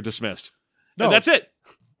of that. You're dismissed. No, and that's it.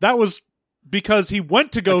 That was because he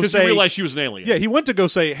went to go say... Because he realized she was an alien. Yeah, he went to go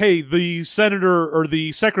say, hey, the senator or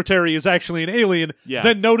the secretary is actually an alien,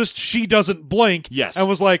 then noticed she doesn't blink, and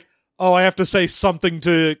was like, oh, I have to say something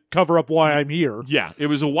to cover up why I'm here. Yeah, it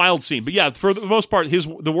was a wild scene. But yeah, for the most part,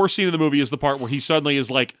 the worst scene in the movie is the part where he suddenly is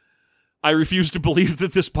like, I refuse to believe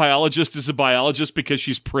that this biologist is a biologist because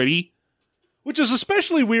she's pretty. Which is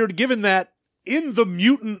especially weird given that in the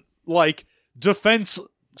mutant, defense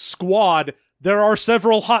squad... There are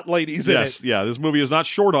several hot ladies in it. Yeah, this movie is not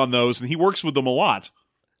short on those, and he works with them a lot.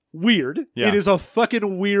 Weird. Yeah. It is a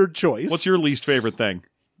fucking weird choice. What's your least favorite thing?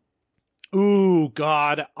 Ooh,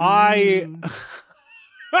 God.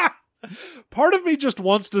 Part of me just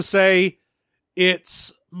wants to say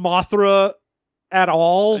it's Mothra at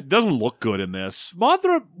all. It doesn't look good in this.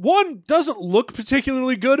 Mothra, one, doesn't look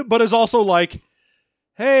particularly good, but is also like,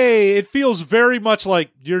 hey, it feels very much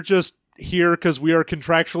like you're just here because we are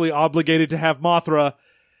contractually obligated to have Mothra,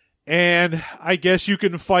 and I guess you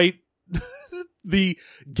can fight the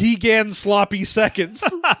Gigan sloppy seconds.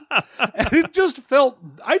 And it just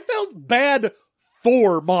I felt bad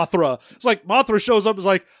for Mothra. It's like Mothra shows up and is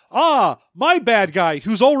like, my bad guy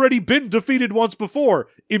who's already been defeated once before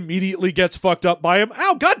immediately gets fucked up by him.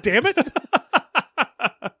 Ow, god damn it.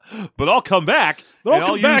 But I'll come back.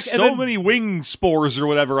 I'll use so many wing spores or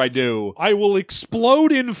whatever I do. I will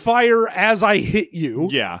explode in fire as I hit you.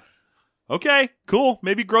 Yeah. Okay, cool.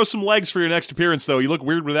 Maybe grow some legs for your next appearance, though. You look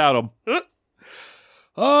weird without them.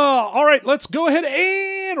 All right, let's go ahead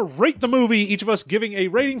and rate the movie. Each of us giving a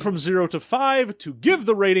rating from 0 to 5 to give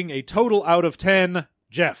the rating a total out of 10.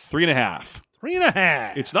 Jeff. 3.5.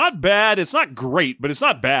 3.5. It's not bad. It's not great, but it's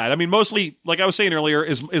not bad. I mean, mostly, like I was saying earlier,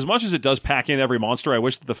 as much as it does pack in every monster, I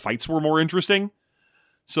wish that the fights were more interesting.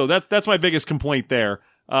 So that's my biggest complaint there.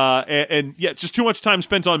 And yeah, just too much time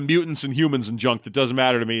spent on mutants and humans and junk that doesn't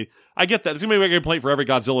matter to me. I get that. It's going to be my complaint for every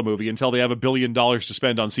Godzilla movie until they have $1 billion to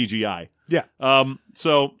spend on CGI. Yeah.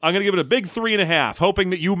 So I'm going to give it a big 3.5,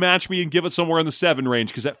 hoping that you match me and give it somewhere in the 7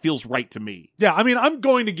 range, because that feels right to me. Yeah, I mean, I'm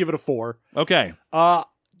going to give it a 4. Okay.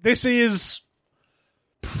 This is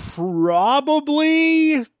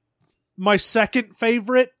probably my second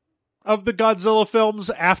favorite of the Godzilla films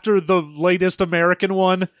after the latest American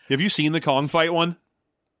one. Have you seen the Kong fight one?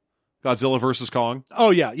 Godzilla versus Kong? Oh,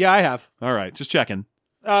 yeah. Yeah, I have. All right. Just checking.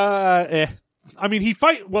 I mean,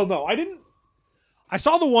 well, no, I didn't. I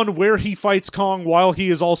saw the one where he fights Kong while he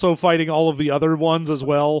is also fighting all of the other ones as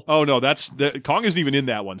well. Oh, no, Kong isn't even in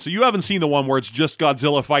that one. So you haven't seen the one where it's just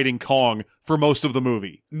Godzilla fighting Kong for most of the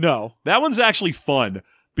movie. No. That one's actually fun.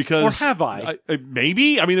 Because, or have I?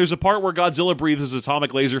 Maybe. I mean, there's a part where Godzilla breathes his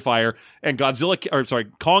atomic laser fire, and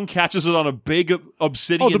Kong catches it on a big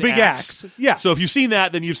obsidian the big axe. Yeah. So if you've seen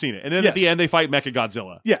that, then you've seen it. And then at the end, they fight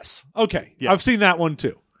Mechagodzilla. Yes. Okay. Yeah. I've seen that one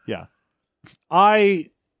too. Yeah.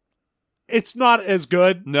 It's not as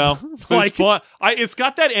good. No. It's fun. It's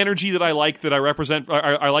got that energy that I like, that I represent.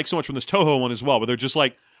 I like so much from this Toho one as well, where they're just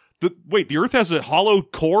like, the Earth has a hollow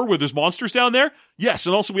core where there's monsters down there? Yes,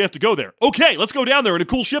 and also we have to go there. Okay, let's go down there in a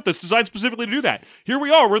cool ship that's designed specifically to do that. Here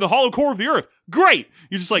we are, we're the hollow core of the Earth. Great!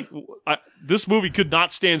 You're just like, this movie could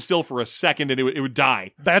not stand still for a second and it would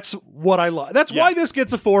die. That's what I love. That's why this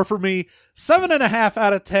gets a 4 for me. 7.5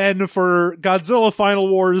 out of 10 for Godzilla Final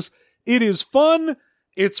Wars. It is fun.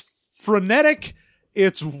 It's frenetic.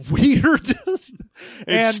 It's weird.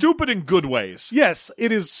 It's stupid in good ways. Yes,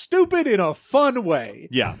 it is stupid in a fun way.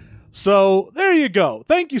 Yeah. So, there you go.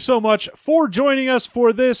 Thank you so much for joining us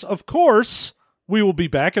for this. Of course, we will be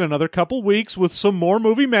back in another couple weeks with some more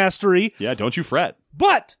movie mastery. Yeah, don't you fret.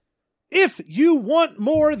 But if you want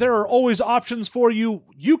more, there are always options for you.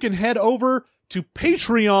 You can head over to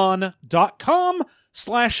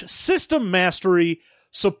patreon.com/systemmastery.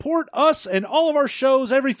 Support us and all of our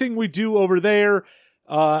shows, everything we do over there.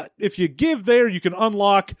 If you give there, you can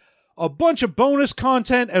unlock a bunch of bonus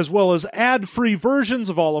content as well as ad-free versions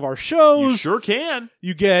of all of our shows. You sure can.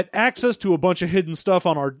 You get access to a bunch of hidden stuff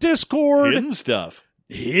on our Discord.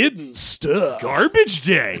 Hidden stuff. Garbage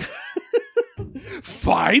Day.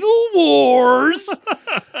 Final Wars.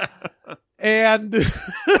 And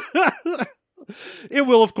it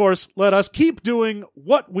will, of course, let us keep doing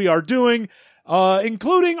what we are doing.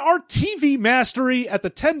 Including our TV mastery at the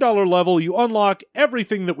 $10 level. You unlock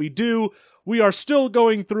everything that we do. We are still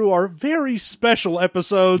going through our very special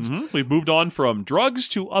episodes. Mm-hmm. We've moved on from drugs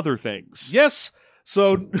to other things. Yes.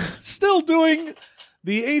 So still doing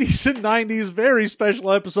the 80s and 90s very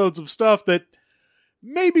special episodes of stuff that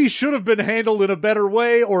maybe should have been handled in a better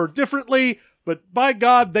way or differently, but by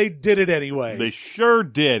God, they did it anyway. They sure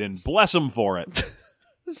did, and bless them for it.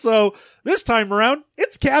 So this time around,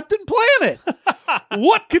 it's Captain Planet.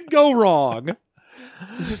 What could go wrong?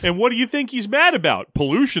 And what do you think he's mad about?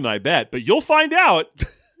 Pollution, I bet, but you'll find out.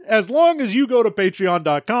 As long as you go to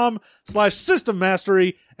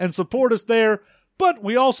patreon.com/systemmastery and support us there. But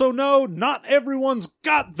we also know not everyone's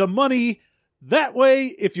got the money. That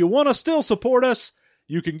way, if you want to still support us,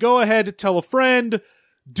 you can go ahead, tell a friend,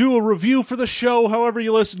 do a review for the show, however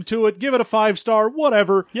you listen to it, give it a 5-star,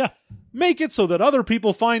 whatever. Yeah. Make it so that other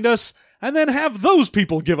people find us, and then have those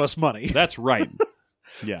people give us money. That's right.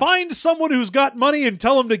 Yeah. Find someone who's got money and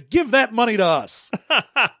tell them to give that money to us.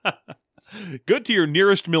 Go to your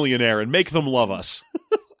nearest millionaire and make them love us.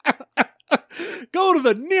 Go to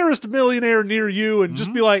the nearest millionaire near you and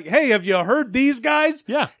just be like, hey, have you heard these guys?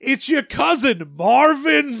 Yeah. It's your cousin,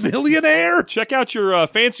 Marvin Millionaire. Check out your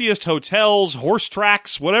fanciest hotels, horse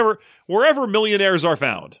tracks, wherever millionaires are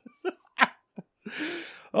found.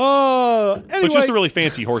 Anyway, But just the really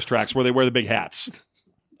fancy horse tracks where they wear the big hats.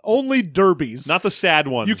 only derbies. Not the sad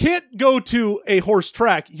ones. You can't go to a horse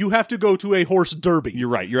track. You have to go to a horse derby. You're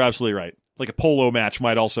right. You're absolutely right. Like a polo match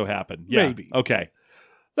might also happen. Yeah. Maybe. Okay.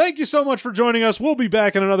 Thank you so much for joining us. We'll be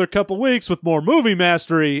back in another couple weeks with more movie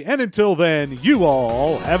mastery. And until then, you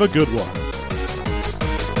all have a good one.